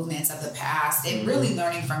historical movements of the past and really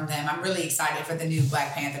learning from them. I'm really excited for the new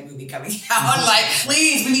Black Panther movie coming out. Like,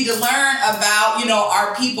 please, we need to learn about,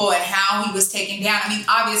 our people and how he was taken down. I mean,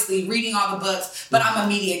 obviously, reading all the books, but I'm a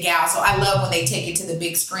media gal, so I love when they take it to the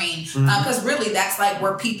big screen. Because really that's like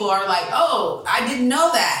where people are like, oh, I didn't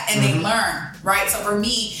know that, and they learn, right? So for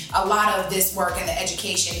me, a lot of this work and the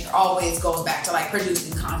education always goes back to like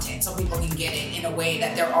producing content so people can get it in a way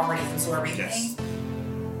that they're already absorbing things.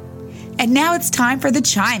 And now it's time for the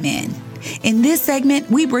Chime In. In this segment,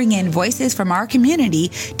 we bring in voices from our community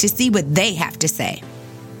to see what they have to say.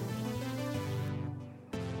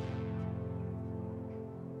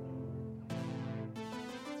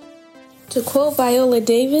 To quote Viola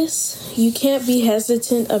Davis, you can't be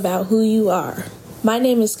hesitant about who you are. My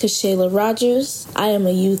name is Kashayla Rogers. I am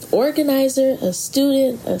a youth organizer, a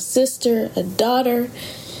student, a sister, a daughter,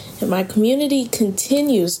 and my community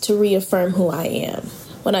continues to reaffirm who I am.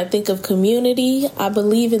 When I think of community, I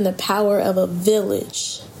believe in the power of a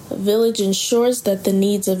village. A village ensures that the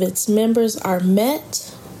needs of its members are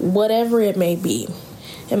met, whatever it may be.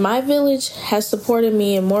 And my village has supported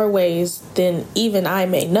me in more ways than even I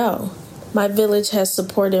may know. My village has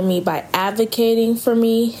supported me by advocating for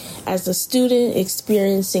me as a student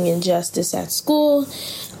experiencing injustice at school.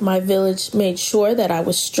 My village made sure that I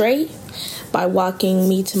was straight by walking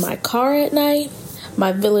me to my car at night.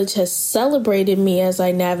 My village has celebrated me as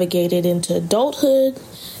I navigated into adulthood.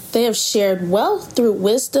 They have shared wealth through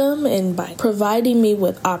wisdom and by providing me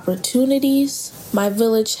with opportunities. My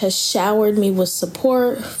village has showered me with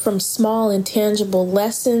support from small and tangible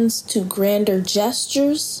lessons to grander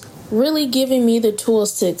gestures, really giving me the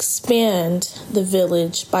tools to expand the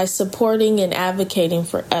village by supporting and advocating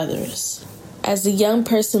for others. As a young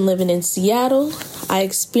person living in Seattle, I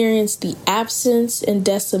experienced the absence and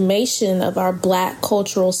decimation of our Black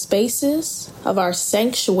cultural spaces, of our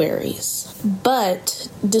sanctuaries. But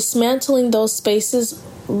dismantling those spaces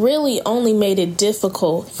really only made it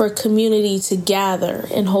difficult for community to gather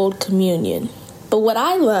and hold communion. But what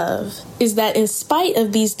I love is that in spite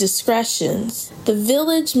of these discretions, the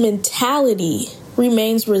village mentality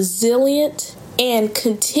remains resilient and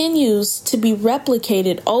continues to be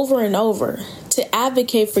replicated over and over to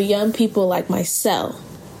advocate for young people like myself.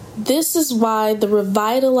 This is why the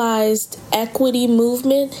revitalized equity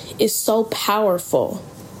movement is so powerful.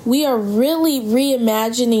 We are really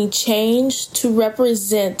reimagining change to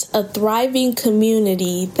represent a thriving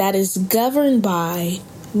community that is governed by,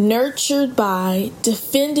 nurtured by,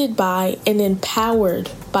 defended by, and empowered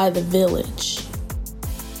by the village.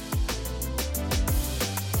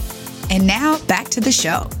 And now back to the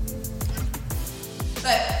show.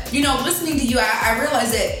 But, listening to you, I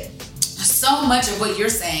realize that so much of what you're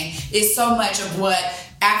saying is so much of what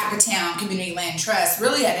Africatown Community Land Trust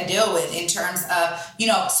really had to deal with in terms of,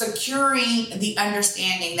 securing the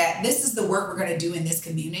understanding that this is the work we're going to do in this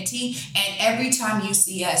community. And every time you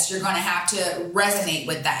see us, you're going to have to resonate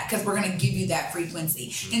with that because we're going to give you that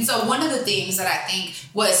frequency. And so one of the things that I think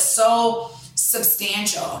was so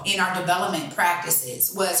substantial in our development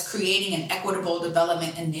practices was creating an equitable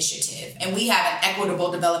development initiative. And we have an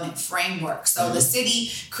equitable development framework. So the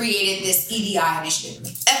city created this EDI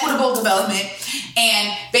initiative, equitable development.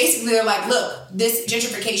 And basically they're like, look, this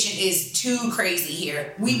gentrification is too crazy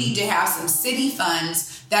here. We need to have some city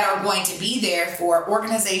funds that are going to be there for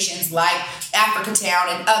organizations like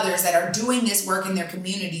Africatown and others that are doing this work in their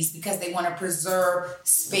communities because they want to preserve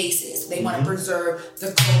spaces. They want to preserve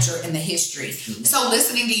the culture and the history. So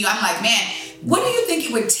listening to you, I'm like, man, what do you think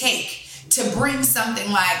it would take to bring something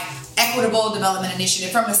like Equitable Development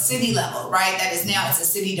Initiative from a city level, right? That is now, it's a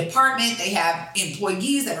city department. They have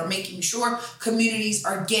employees that are making sure communities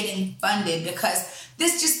are getting funded because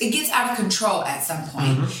it gets out of control at some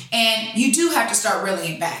point. And you do have to start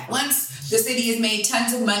reeling it back. Once the city has made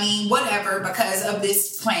tons of money, whatever, because of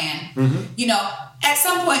this plan, at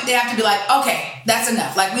some point they have to be like, okay, that's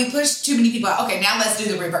enough. Like we pushed too many people out. Okay, now let's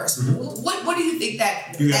do the reverse. What do you think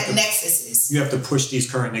that nexus is? You have to push these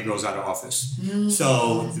current Negroes out of office.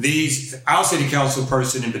 So our city council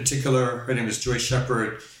person in particular, her name is Joyce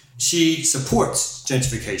Shepard, she supports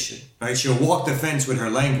gentrification, right? She'll walk the fence with her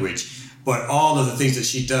language, but all of the things that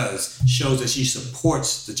she does shows that she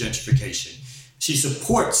supports the gentrification. She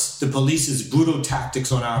supports the police's brutal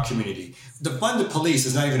tactics on our community. Defund the police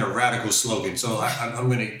is not even a radical slogan, so I'm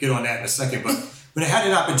going to get on that in a second. But when I had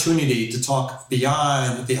an opportunity to talk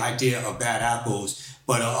beyond the idea of bad apples,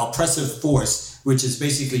 but an oppressive force, which is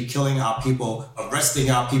basically killing our people, arresting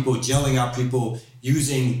our people, jailing our people,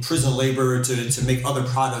 using prison labor to make other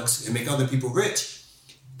products and make other people rich,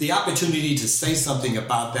 the opportunity to say something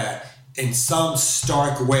about that in some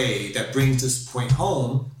stark way that brings this point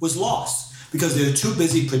home was lost because they're too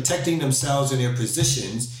busy protecting themselves and their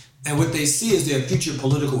positions, and what they see is their future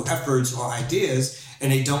political efforts or ideas,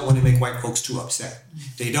 and they don't want to make white folks too upset.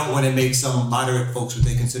 They don't want to make some moderate folks what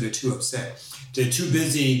they consider too upset. They're too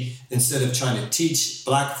busy, instead of trying to teach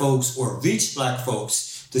Black folks or reach Black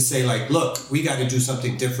folks, to say like, look, we got to do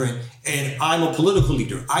something different, and I'm a political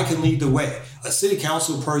leader. I can lead the way. A city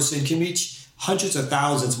council person can reach hundreds of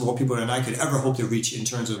thousands more people than I could ever hope to reach in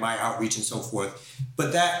terms of my outreach and so forth.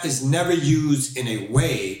 But that is never used in a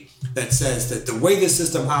way that says that the way the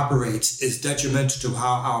system operates is detrimental to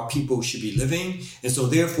how our people should be living. And so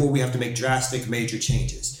therefore we have to make drastic major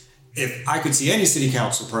changes. If I could see any city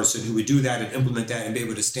council person who would do that and implement that and be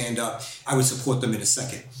able to stand up, I would support them in a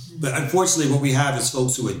second. But unfortunately, what we have is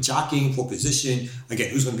folks who are jockeying for position.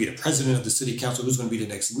 Again, who's going to be the president of the city council? Who's going to be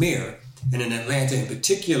the next mayor? And in Atlanta in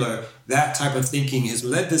particular, that type of thinking has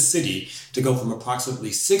led the city to go from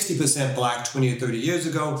approximately 60% Black 20 or 30 years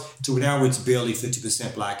ago to now it's barely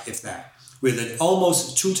 50% Black, if that. With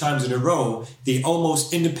almost 2 times in a row, the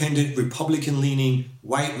almost independent Republican-leaning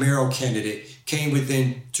white mayoral candidate came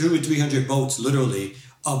within 200 or 300 votes, literally,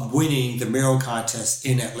 of winning the mayoral contest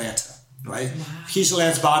in Atlanta. Right? Wow. Keisha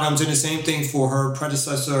Lance Bottoms, and the same thing for her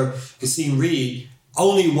predecessor, Kasim Reed,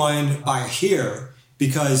 only won by a hair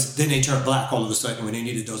because then they turned Black all of a sudden when they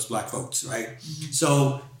needed those Black votes, right?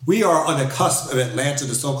 So we are on the cusp of Atlanta,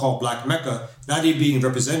 the so-called Black Mecca, not even being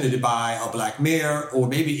represented by a Black mayor or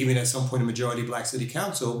maybe even at some point a majority Black city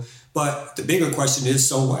council. But the bigger question is,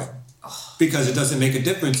 so what? Because it doesn't make a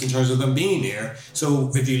difference in terms of them being there.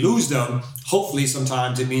 So if you lose them, hopefully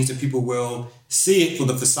sometimes it means that people will see it for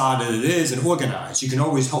the facade that it is and organize. You can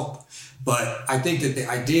always hope. But I think that the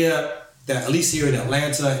idea that, at least here in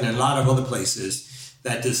Atlanta and in a lot of other places,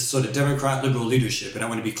 that this sort of Democrat liberal leadership, and I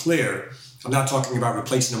want to be clear, I'm not talking about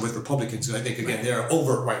replacing them with Republicans, because I think, again, they're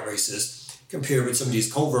overt white racists compared with some of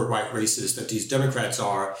these covert white racists that these Democrats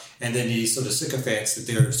are, and then these sort of sycophants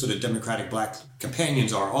that their sort of Democratic black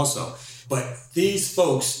companions are also. But these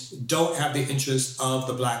folks don't have the interests of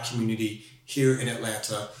the black community here in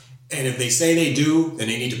Atlanta. And if they say they do, then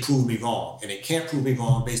they need to prove me wrong. And they can't prove me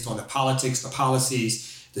wrong based on the politics, the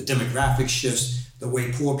policies, the demographic shifts, the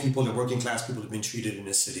way poor people and working class people have been treated in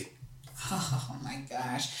this city. Oh my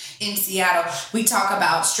gosh. In Seattle, we talk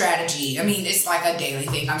about strategy. I mean, it's like a daily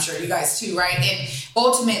thing. I'm sure you guys too, right? And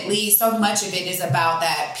ultimately, so much of it is about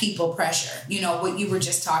that people pressure. You know, what you were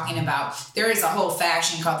just talking about. There is a whole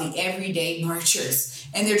faction called the Everyday Marchers.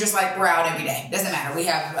 And they're just like, we're out every day. Doesn't matter. We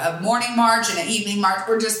have a morning march and an evening march.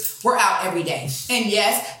 We're out every day. And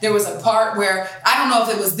yes, there was a part where, I don't know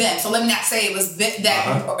if it was them, so let me not say it was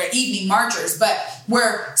that evening marchers, but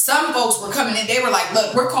where some folks were coming in, they were like,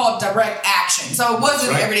 look, we're called direct action. So it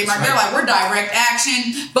wasn't everyday march. They're like, we're direct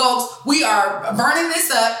action, folks. We are burning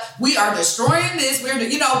this up. We are destroying this.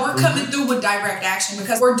 We're coming through with direct action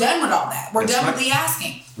because we're done with all that. We're done with the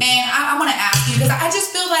asking. And I want to ask you, because I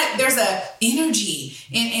just feel like there's a energy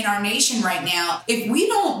in our nation right now. If we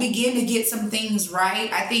don't begin to get some things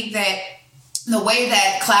right, I think that the way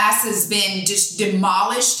that class has been just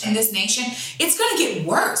demolished in this nation, it's going to get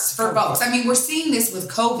worse for folks. I mean, we're seeing this with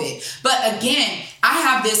COVID. But again, I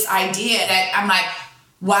have this idea that I'm like,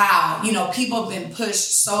 wow, people have been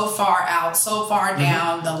pushed so far out, so far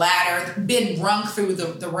down the ladder, been rung through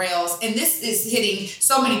the rails. And this is hitting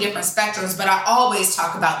so many different spectrums. But I always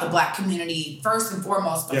talk about the black community first and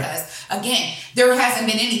foremost because, again, there hasn't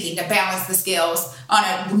been anything to balance the scales on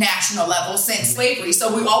a national level since slavery.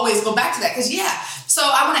 So we always go back to that because, So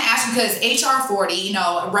I want to ask you, because H.R. 40,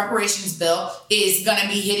 a reparations bill, is going to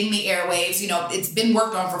be hitting the airwaves. It's been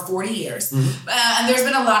worked on for 40 years. And there's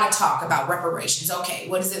been a lot of talk about reparations. Okay,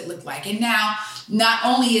 what does it look like? And now, not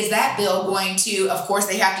only is that bill going to, of course,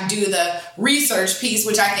 they have to do the research piece,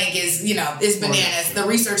 which I think is bananas. The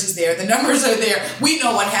research is there. The numbers are there. We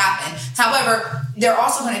know what happened. However, they're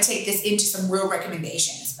also going to take this into some real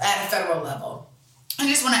recommendations at a federal level. I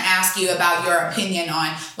just want to ask you about your opinion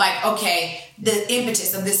on, the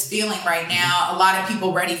impetus of this feeling right now. A lot of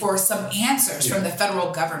people ready for some answers from the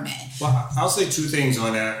federal government. Well, I'll say two things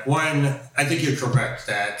on that. One, I think you're correct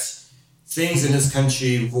that things in this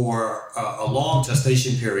country for a long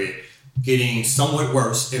gestation period getting somewhat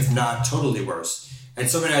worse, if not totally worse. And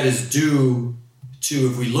some of that is due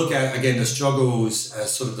to, if we look at, again, the struggles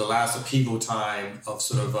as sort of the last upheaval time of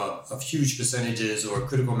sort of huge percentages or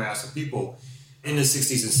critical mass of people. In the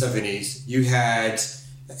 60s and 70s, you had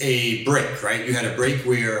a break, right? You had a break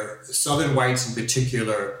where Southern whites in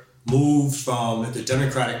particular moved from the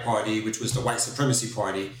Democratic Party, which was the white supremacy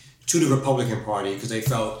party, to the Republican Party because they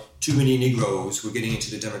felt too many Negroes were getting into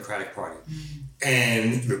the Democratic Party.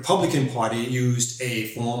 And the Republican Party used a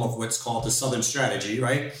form of what's called the Southern strategy,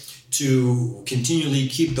 right? To continually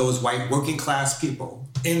keep those white working class people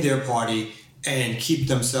in their party and keep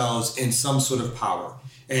themselves in some sort of power.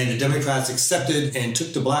 And the Democrats accepted and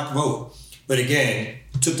took the black vote. But again,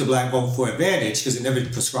 took the black vote for advantage because it never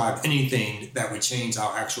prescribed anything that would change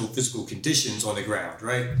our actual physical conditions on the ground,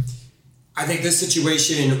 right? I think this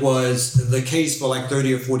situation was the case for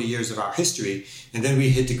 30 or 40 years of our history. And then we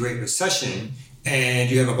hit the Great Recession, and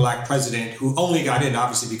you have a black president who only got in,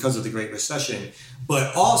 obviously, because of the Great Recession,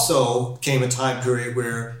 but also came a time period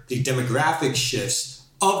where the demographic shifts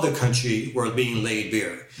of the country were being laid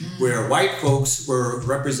bare, where white folks were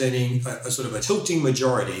representing a sort of a tilting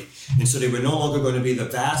majority. And so they were no longer going to be the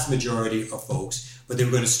vast majority of folks, but they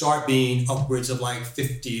were going to start being upwards of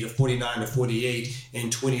 50 to 49 to 48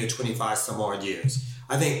 in 20 or 25 some odd years.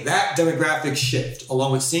 I think that demographic shift,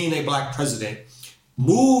 along with seeing a black president,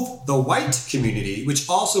 moved the white community, which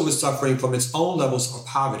also was suffering from its own levels of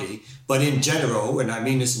poverty, but in general, and I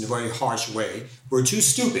mean this in a very harsh way, were too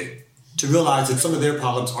stupid to realize that some of their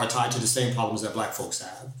problems are tied to the same problems that black folks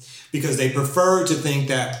have. Because they prefer to think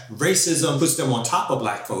that racism puts them on top of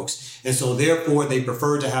black folks. And so therefore they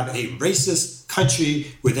prefer to have a racist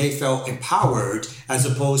country where they felt empowered as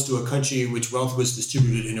opposed to a country in which wealth was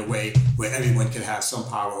distributed in a way where everyone could have some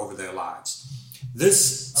power over their lives.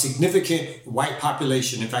 This significant white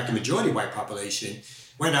population, in fact, the majority white population,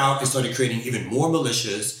 went out and started creating even more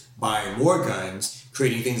militias, buying more guns,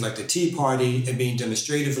 creating things like the Tea Party and being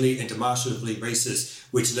demonstratively and demonstratively racist,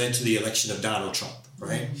 which led to the election of Donald Trump,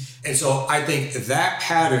 right? And so I think that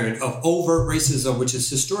pattern of overt racism, which has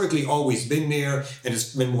historically always been there and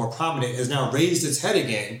has been more prominent, has now raised its head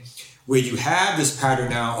again, where you have this pattern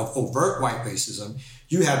now of overt white racism.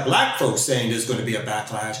 you have black folks saying there's going to be a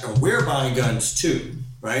backlash, and we're buying guns too,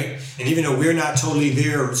 right? And even though we're not totally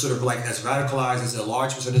there, sort of like as radicalized as a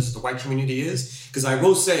large percentage of the white community is, because I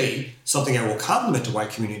will say something I will compliment the white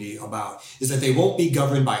community about is that they won't be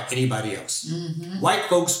governed by anybody else. Mm-hmm. White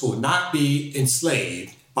folks will not be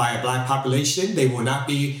enslaved by a black population. They will not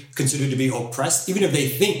be considered to be oppressed, even if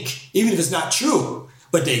it's not true,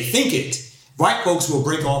 but they think it. White folks will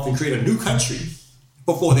break off and create a new country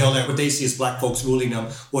before they'll let what they see as black folks ruling them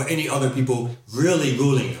or any other people really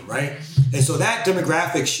ruling them, right? And so that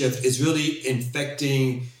demographic shift is really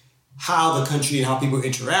infecting how the country and how people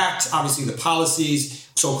interact. Obviously, the policies,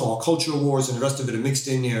 so-called culture wars, and the rest of it are mixed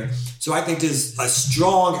in there. So I think there's a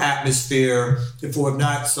strong atmosphere for, if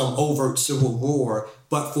not some overt civil war,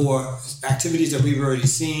 but for activities that we've already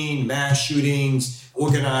seen, mass shootings,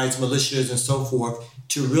 organized militias, and so forth,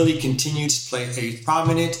 to really continue to play a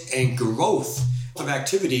prominent and growth of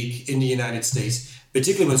activity in the United States,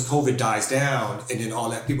 particularly once COVID dies down and then all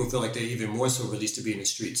that, people feel like they're even more so released to be in the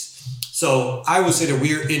streets. So I would say that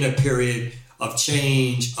we're in a period of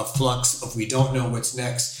change, of flux, of we don't know what's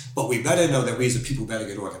next, but we better know that we as a people better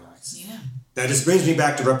get organized. Yeah. That just brings me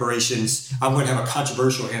back to reparations. I'm going to have a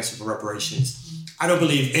controversial answer for reparations. I don't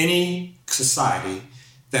believe any society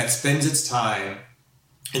that spends its time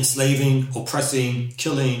enslaving, oppressing,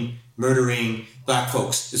 killing, murdering black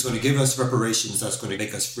folks is going to give us reparations that's going to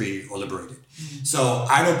make us free or liberated. Mm-hmm. So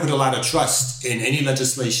I don't put a lot of trust in any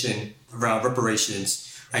legislation around reparations.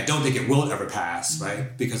 I don't think it will ever pass, mm-hmm.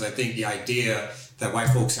 right? Because I think the idea that white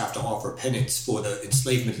folks have to offer penance for the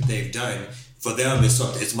enslavement that they've done, for them,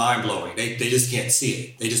 it's mind-blowing. They just can't see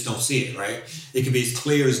it. They just don't see it, right? It can be as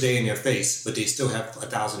clear as day in their face, but they still have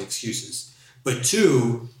 1,000 excuses. But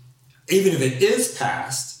two, even if it is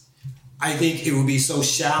passed, I think it will be so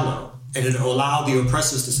shallow and it'll allow the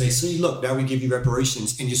oppressors to say, see, look, now we give you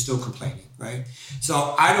reparations and you're still complaining, right?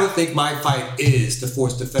 So I don't think my fight is to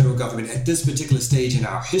force the federal government at this particular stage in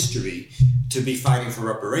our history to be fighting for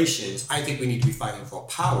reparations. I think we need to be fighting for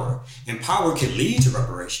power, and power can lead to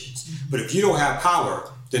reparations. But if you don't have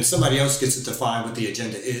power, then somebody else gets to define what the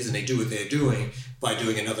agenda is, and they do what they're doing by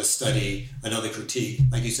doing another study, another critique.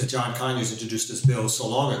 Like you said, John Conyers introduced this bill so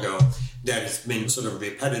long ago that it's been sort of a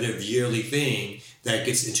repetitive yearly thing that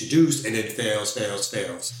gets introduced and then fails.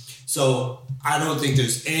 So I don't think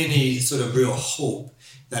there's any sort of real hope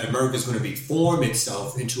that America is going to reform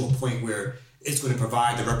itself into a point where it's going to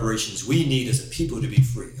provide the reparations we need as a people to be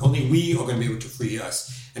free. Only we are going to be able to free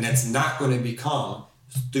us. And that's not going to become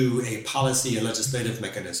through a policy and legislative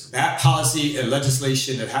mechanism. That policy and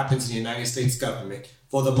legislation that happens in the United States government,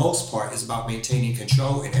 for the most part, is about maintaining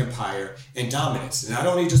control and empire and dominance. And not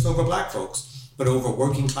only just over black folks, but over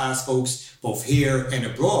working class folks, both here and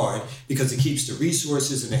abroad, because it keeps the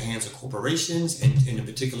resources in the hands of corporations and in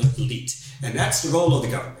particular elite. And that's the role of the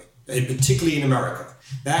government, and particularly in America.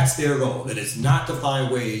 That's their role. It is not to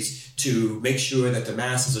find ways to make sure that the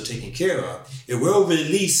masses are taken care of. It will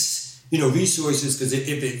release resources, because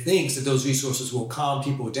if it thinks that those resources will calm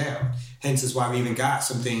people down. Hence is why we even got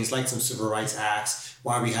some things like some civil rights acts,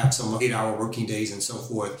 why we have some 8-hour working days and so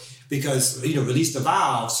forth, because, release the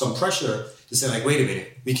valve, some pressure to say, like, wait a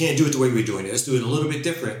minute, we can't do it the way we're doing it. Let's do it a little bit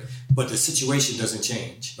different, but the situation doesn't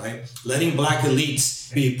change, right? Letting black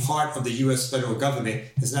elites be part of the U.S. federal government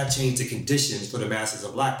has not changed the conditions for the masses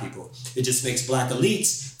of black people. It just makes black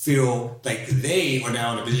elites feel like they are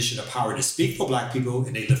now in a position of power to speak for black people,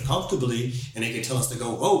 and they live comfortably, and they can tell us to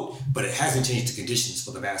go vote, but it hasn't changed the conditions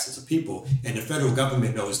for the masses of people. And the federal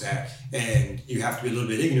government knows that, and you have to be a little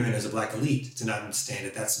bit ignorant as a black elite to not understand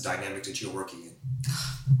that that's the dynamic that you're working in.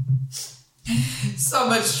 So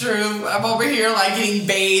much true. I'm over here like getting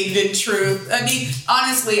bathed in truth. I mean,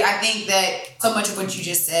 honestly, I think that so much of what you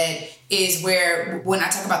just said is where, when I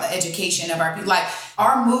talk about the education of our people, like,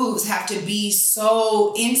 our moves have to be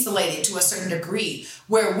so insulated to a certain degree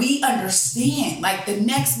where we understand like the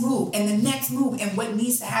next move and the next move and what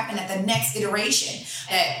needs to happen at the next iteration.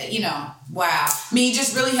 Wow. Me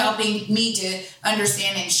just really helping me to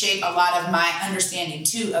understand and shape a lot of my understanding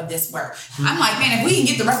too of this work. Mm-hmm. I'm like, man, if we can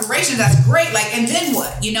get the reparations, that's great. Like, and then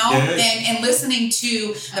what, Yeah. And listening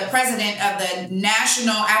to the president of the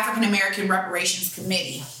National African American Reparations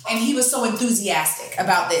Committee, and he was so enthusiastic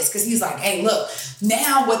about this because he's like, hey, look,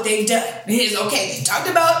 now what they've done is, okay, they talked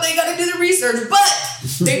about they got to do the research,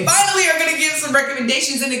 but they finally are going to give some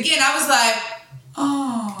recommendations. And again, I was like,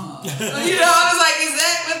 oh, I was like, is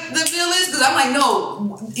that what the bill is? Because I'm like,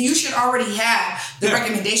 no, you should already have the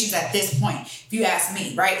recommendations at this point, if you ask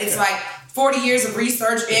me, right? It's like, 40 years of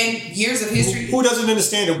research and years of history. Who doesn't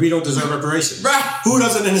understand that we don't deserve reparations? Right. Who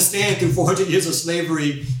doesn't understand through 400 years of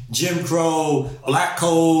slavery, Jim Crow, black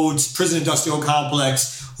codes, prison industrial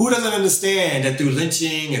complex? Who doesn't understand that through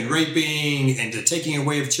lynching and raping and the taking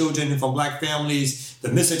away of children from black families, the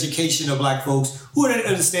miseducation of black folks, who would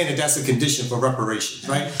understand that that's a condition for reparations,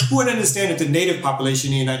 right? Who would understand that the native population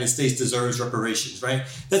in the United States deserves reparations, right?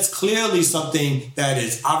 That's clearly something that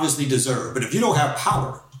is obviously deserved. But if you don't have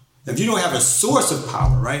power, if you don't have a source of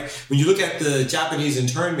power, right? When you look at the Japanese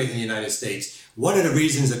internment in the United States, one of the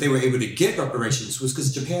reasons that they were able to get reparations was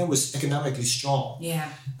because Japan was economically strong. Yeah.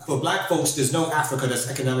 For black folks, there's no Africa that's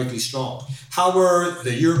economically strong. How were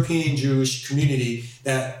the European Jewish community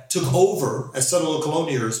that took over as settler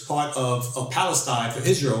colonials, part of Palestine for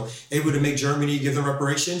Israel, able to make Germany give them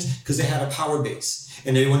reparations? Because they had a power base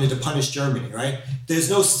and they wanted to punish Germany, right? There's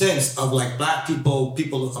no sense of like black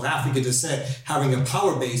people of African descent having a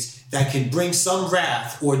power base that can bring some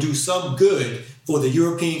wrath or do some good for the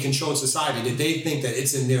European-controlled society, that they think that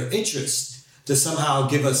it's in their interest to somehow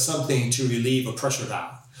give us something to relieve a pressure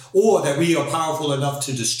valve, or that we are powerful enough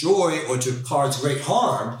to destroy or to cause great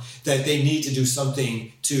harm that they need to do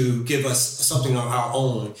something to give us something of our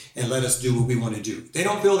own and let us do what we want to do. They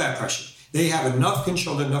don't feel that pressure. They have enough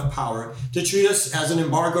control, enough power to treat us as an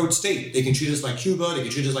embargoed state. They can treat us like Cuba. They can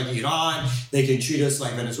treat us like Iran. They can treat us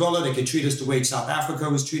like Venezuela. They can treat us the way South Africa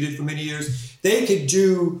was treated for many years. They can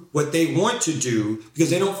do what they want to do because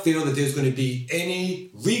they don't feel that there's going to be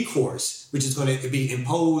any recourse which is going to be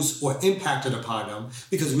imposed or impacted upon them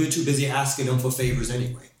because we're too busy asking them for favors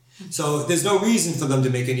anyway. So there's no reason for them to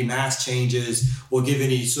make any mass changes or give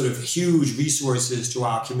any sort of huge resources to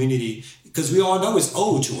our community because we all know it's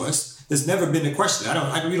owed to us. There's never been a question.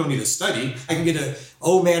 We don't need a study. I can get an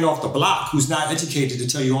old man off the block who's not educated to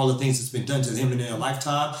tell you all the things that's been done to him in their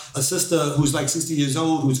lifetime. A sister who's like 60 years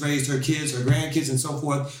old, who's raised her kids, her grandkids, and so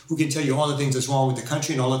forth, who can tell you all the things that's wrong with the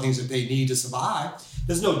country and all the things that they need to survive.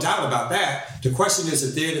 There's no doubt about that. The question is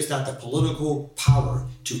that there is not the political power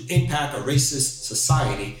to impact a racist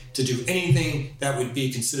society to do anything that would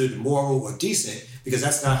be considered moral or decent, because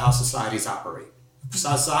that's not how societies operate.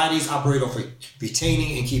 Societies operate off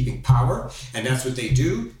retaining and keeping power, and that's what they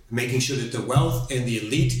do, making sure that the wealth and the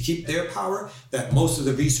elite keep their power, that most of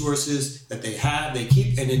the resources that they have, they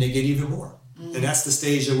keep, and then they get even more. And that's the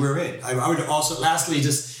stage that we're in. I would also, lastly,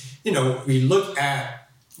 we look at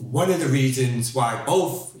one of the reasons why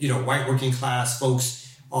both, white working class folks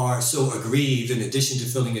are so aggrieved, in addition to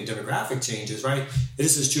feeling in demographic changes, right?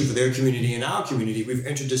 This is true for their community and our community. We've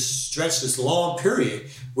entered this long period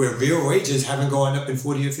where real wages haven't gone up in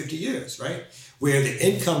 40 or 50 years, right? Where the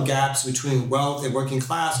income gaps between wealth and working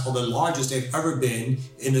class are the largest they've ever been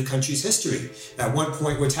in the country's history. At one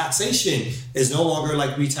point where taxation is no longer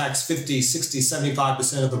like we tax 50, 60,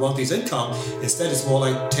 75% of the wealthy's income. Instead, it's more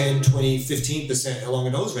like 10, 20, 15% along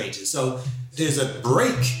in those ranges. So there's a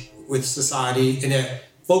break with society in that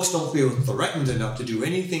folks don't feel threatened enough to do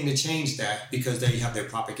anything to change that because they have their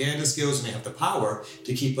propaganda skills and they have the power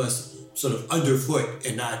to keep us sort of underfoot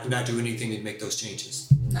and not do anything to make those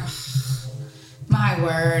changes. My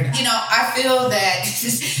word. I feel that this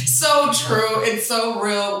is so true and so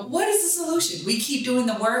real. What is the solution? We keep doing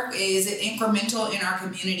the work. Is it incremental in our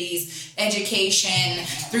communities, education,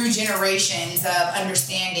 through generations of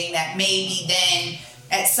understanding that maybe then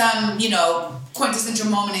at some, quintessential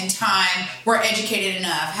moment in time, we're educated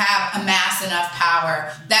enough, have amassed enough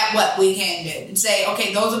power that what we can do and say,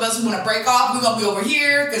 okay, those of us who want to break off, we're going to be over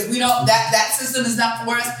here because we don't, that system is not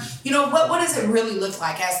for us. What does it really look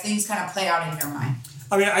like as things kind of play out in your mind?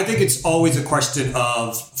 I think it's always a question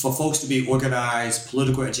of, for folks to be organized,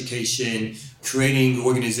 political education, creating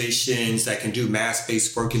organizations that can do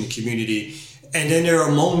mass-based work in the community. And then there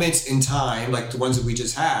are moments in time, like the ones that we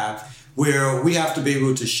just have, where we have to be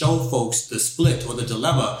able to show folks the split or the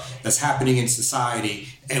dilemma that's happening in society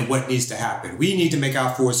and what needs to happen. We need to make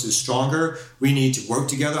our forces stronger. We need to work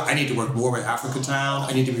together. I need to work more with Africatown.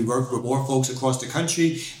 I need to work with more folks across the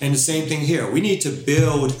country. And the same thing here. We need to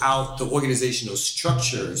build out the organizational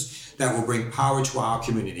structures that will bring power to our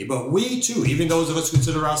community. But we too, even those of us who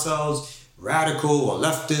consider ourselves radical or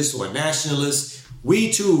leftist or nationalists,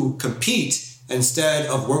 we too compete instead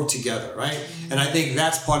of work together, right? And I think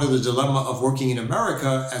that's part of the dilemma of working in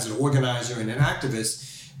America as an organizer and an activist,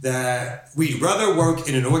 that we'd rather work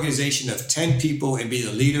in an organization of 10 people and be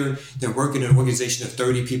the leader than work in an organization of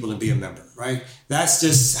 30 people and be a member, right? That's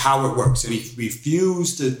just how it works. And we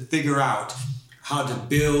refuse to figure out how to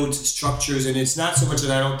build structures. And it's not so much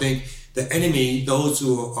that I don't think the enemy, those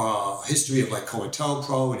who are history of like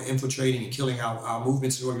COINTELPRO and infiltrating and killing our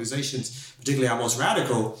movements and organizations, particularly our most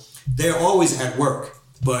radical, they're always at work.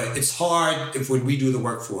 but it's hard when we do the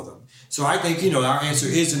work for them. So I think, our answer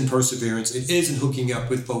is in perseverance. It is in hooking up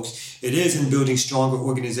with folks. It is in building stronger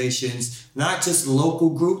organizations, not just local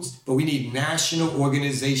groups, but we need national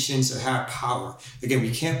organizations that have power. Again,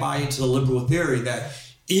 we can't buy into the liberal theory that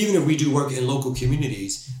even if we do work in local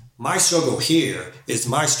communities, my struggle here is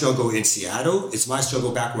my struggle in Seattle. It's my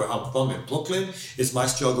struggle back where I'm from in Brooklyn. It's my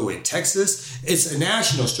struggle in Texas. It's a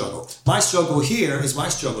national struggle. My struggle here is my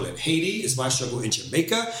struggle in Haiti. It's my struggle in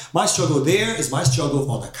Jamaica. My struggle there is my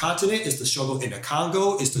struggle on the continent. It's the struggle in the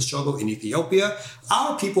Congo. It's the struggle in Ethiopia.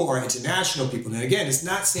 Our people are international people. And again, it's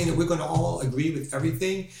not saying that we're going to all agree with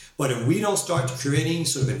everything, but if we don't start creating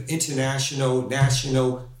sort of an international,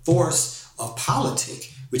 national force of politics,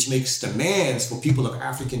 which makes demands for people of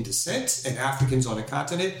African descent and Africans on the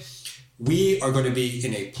continent, we are going to be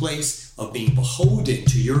in a place of being beholden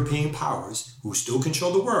to European powers who still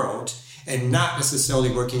control the world and not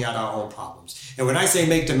necessarily working out our own problems. And when I say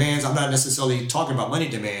make demands, I'm not necessarily talking about money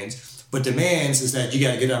demands, but demands is that you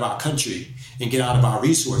got to get out of our country and get out of our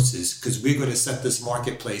resources because we're going to set this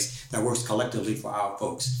marketplace that works collectively for our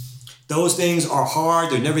folks. Those things are hard,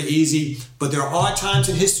 they're never easy, but there are times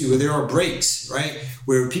in history where there are breaks, right?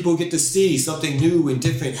 Where people get to see something new and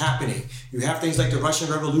different happening. You have things like the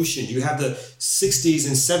Russian Revolution. You have the 60s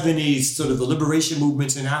and 70s, sort of the liberation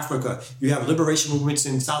movements in Africa. You have liberation movements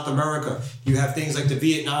in South America. You have things like the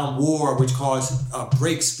Vietnam War, which caused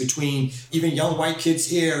breaks between even young white kids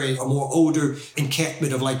here and a more older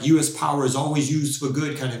encampment of like U.S. power is always used for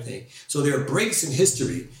good kind of thing. So there are breaks in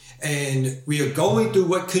history. And we are going through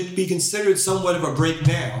what could be considered somewhat of a break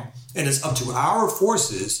now. And it's up to our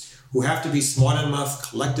forces who have to be smart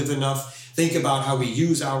enough, collective enough, think about how we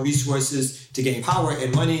use our resources to gain power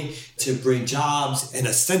and money, to bring jobs and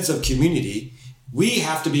a sense of community. We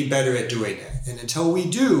have to be better at doing that. And until we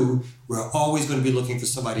do, we're always going to be looking for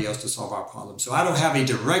somebody else to solve our problem. So I don't have a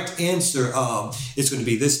direct answer of it's going to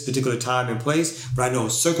be this particular time and place, but I know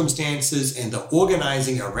circumstances and the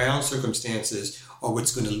organizing around circumstances are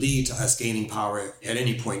what's going to lead to us gaining power at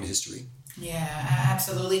any point in history. Yeah,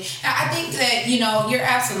 absolutely. I think that, you're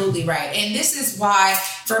absolutely right. And this is why,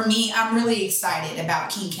 for me, I'm really excited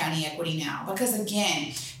about King County Equity Now. Because,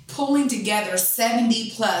 again, pulling together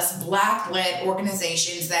 70 plus Black-led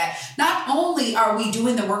organizations that not only are we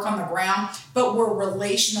doing the work on the ground, but we're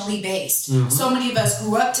relationally based. Mm-hmm. So many of us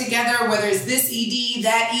grew up together, whether it's this ED,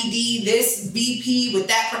 that ED, this VP with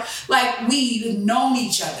that, like we've known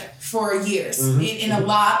each other for years in a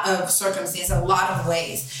lot of circumstances, a lot of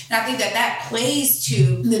ways. And I think that plays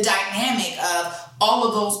to the dynamic of all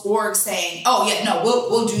of those orgs saying, oh yeah, no,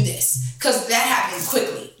 we'll do this. Because that happens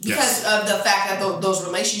quickly because of the fact that those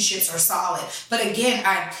relationships are solid. But again,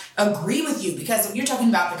 I agree with you because you're talking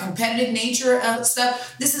about the competitive nature of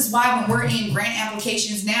stuff. This is why when we're in grant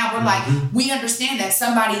applications now, we're like, we understand that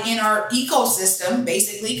somebody in our ecosystem,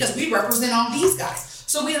 basically, because we represent all these guys.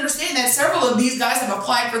 So we understand that several of these guys have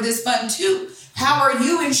applied for this fund too. How are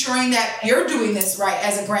you ensuring that you're doing this right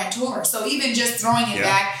as a grantor? So even just throwing it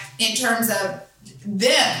back in terms of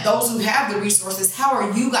them, those who have the resources, how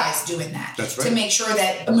are you guys doing that? That's right. To make sure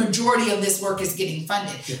that a majority of this work is getting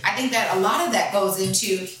funded? Yeah. I think that a lot of that goes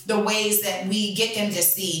into the ways that we get them to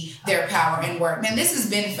see their power and work. Man, this has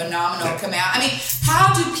been phenomenal, Kamau. I mean,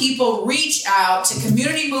 how do people reach out to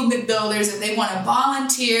community movement builders if they want to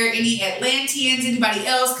volunteer? Any Atlanteans, anybody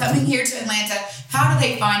else coming here to Atlanta? How do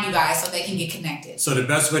they find you guys so they can get connected? So the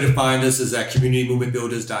best way to find us is at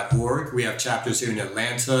communitymovementbuilders.org. We have chapters here in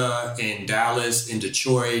Atlanta, in Dallas, in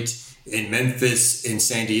Detroit, in Memphis, in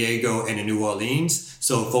San Diego, and in New Orleans.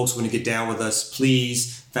 So if folks want to get down with us,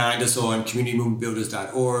 please find us on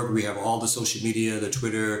communitymovementbuilders.org. We have all the social media, the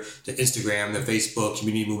Twitter, the Instagram, the Facebook,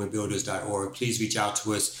 communitymovementbuilders.org. Please reach out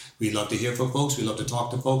to us. We love to hear from folks. We love to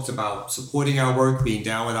talk to folks about supporting our work, being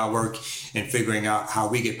down with our work, and figuring out how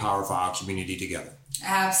we get power for our community together.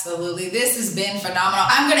 Absolutely. This has been phenomenal.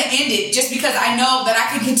 I'm going to end it just because I know that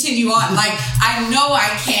I can continue on. Like, I know I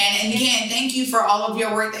can. And again, thank you for all of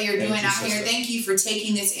your work that you're doing out here. Thank you for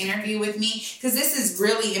taking this interview with me because this is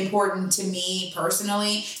really important to me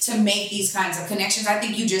personally to make these kinds of connections. I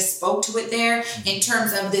think you just spoke to it there in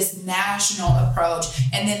terms of this national approach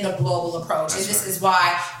and then the global approach. And this is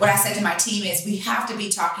why what I said to my team is we have to be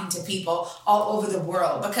talking to people all over the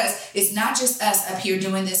world because it's not just us up here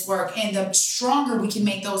doing this work. And the stronger we can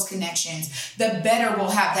make those connections, the better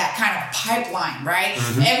we'll have that kind of pipeline, right?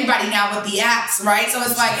 Everybody now with the apps, right? So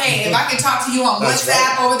it's like, hey, if I can talk to you on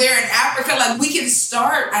WhatsApp over there in Africa, like we can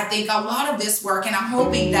start, I think, a lot of this work. And I'm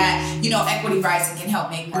hoping that, Equity Rising can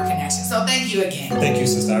help make more connections. So thank you again. Thank you,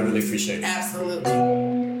 sister. I really appreciate it. Absolutely.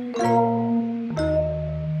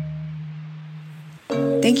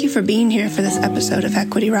 Thank you for being here for this episode of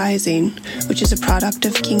Equity Rising, which is a product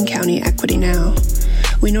of King County Equity Now.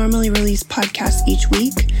 We normally release podcasts each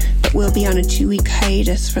week, but we'll be on a 2-week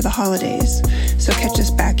hiatus for the holidays, so catch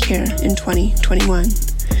us back here in 2021.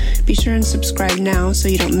 Be sure and subscribe now so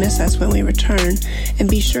you don't miss us when we return, and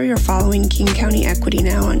be sure you're following King County Equity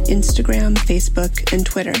Now on Instagram, Facebook, and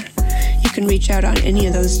Twitter. You can reach out on any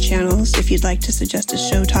of those channels if you'd like to suggest a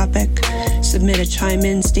show topic, submit a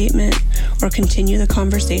chime-in statement, or continue the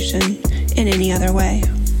conversation in any other way.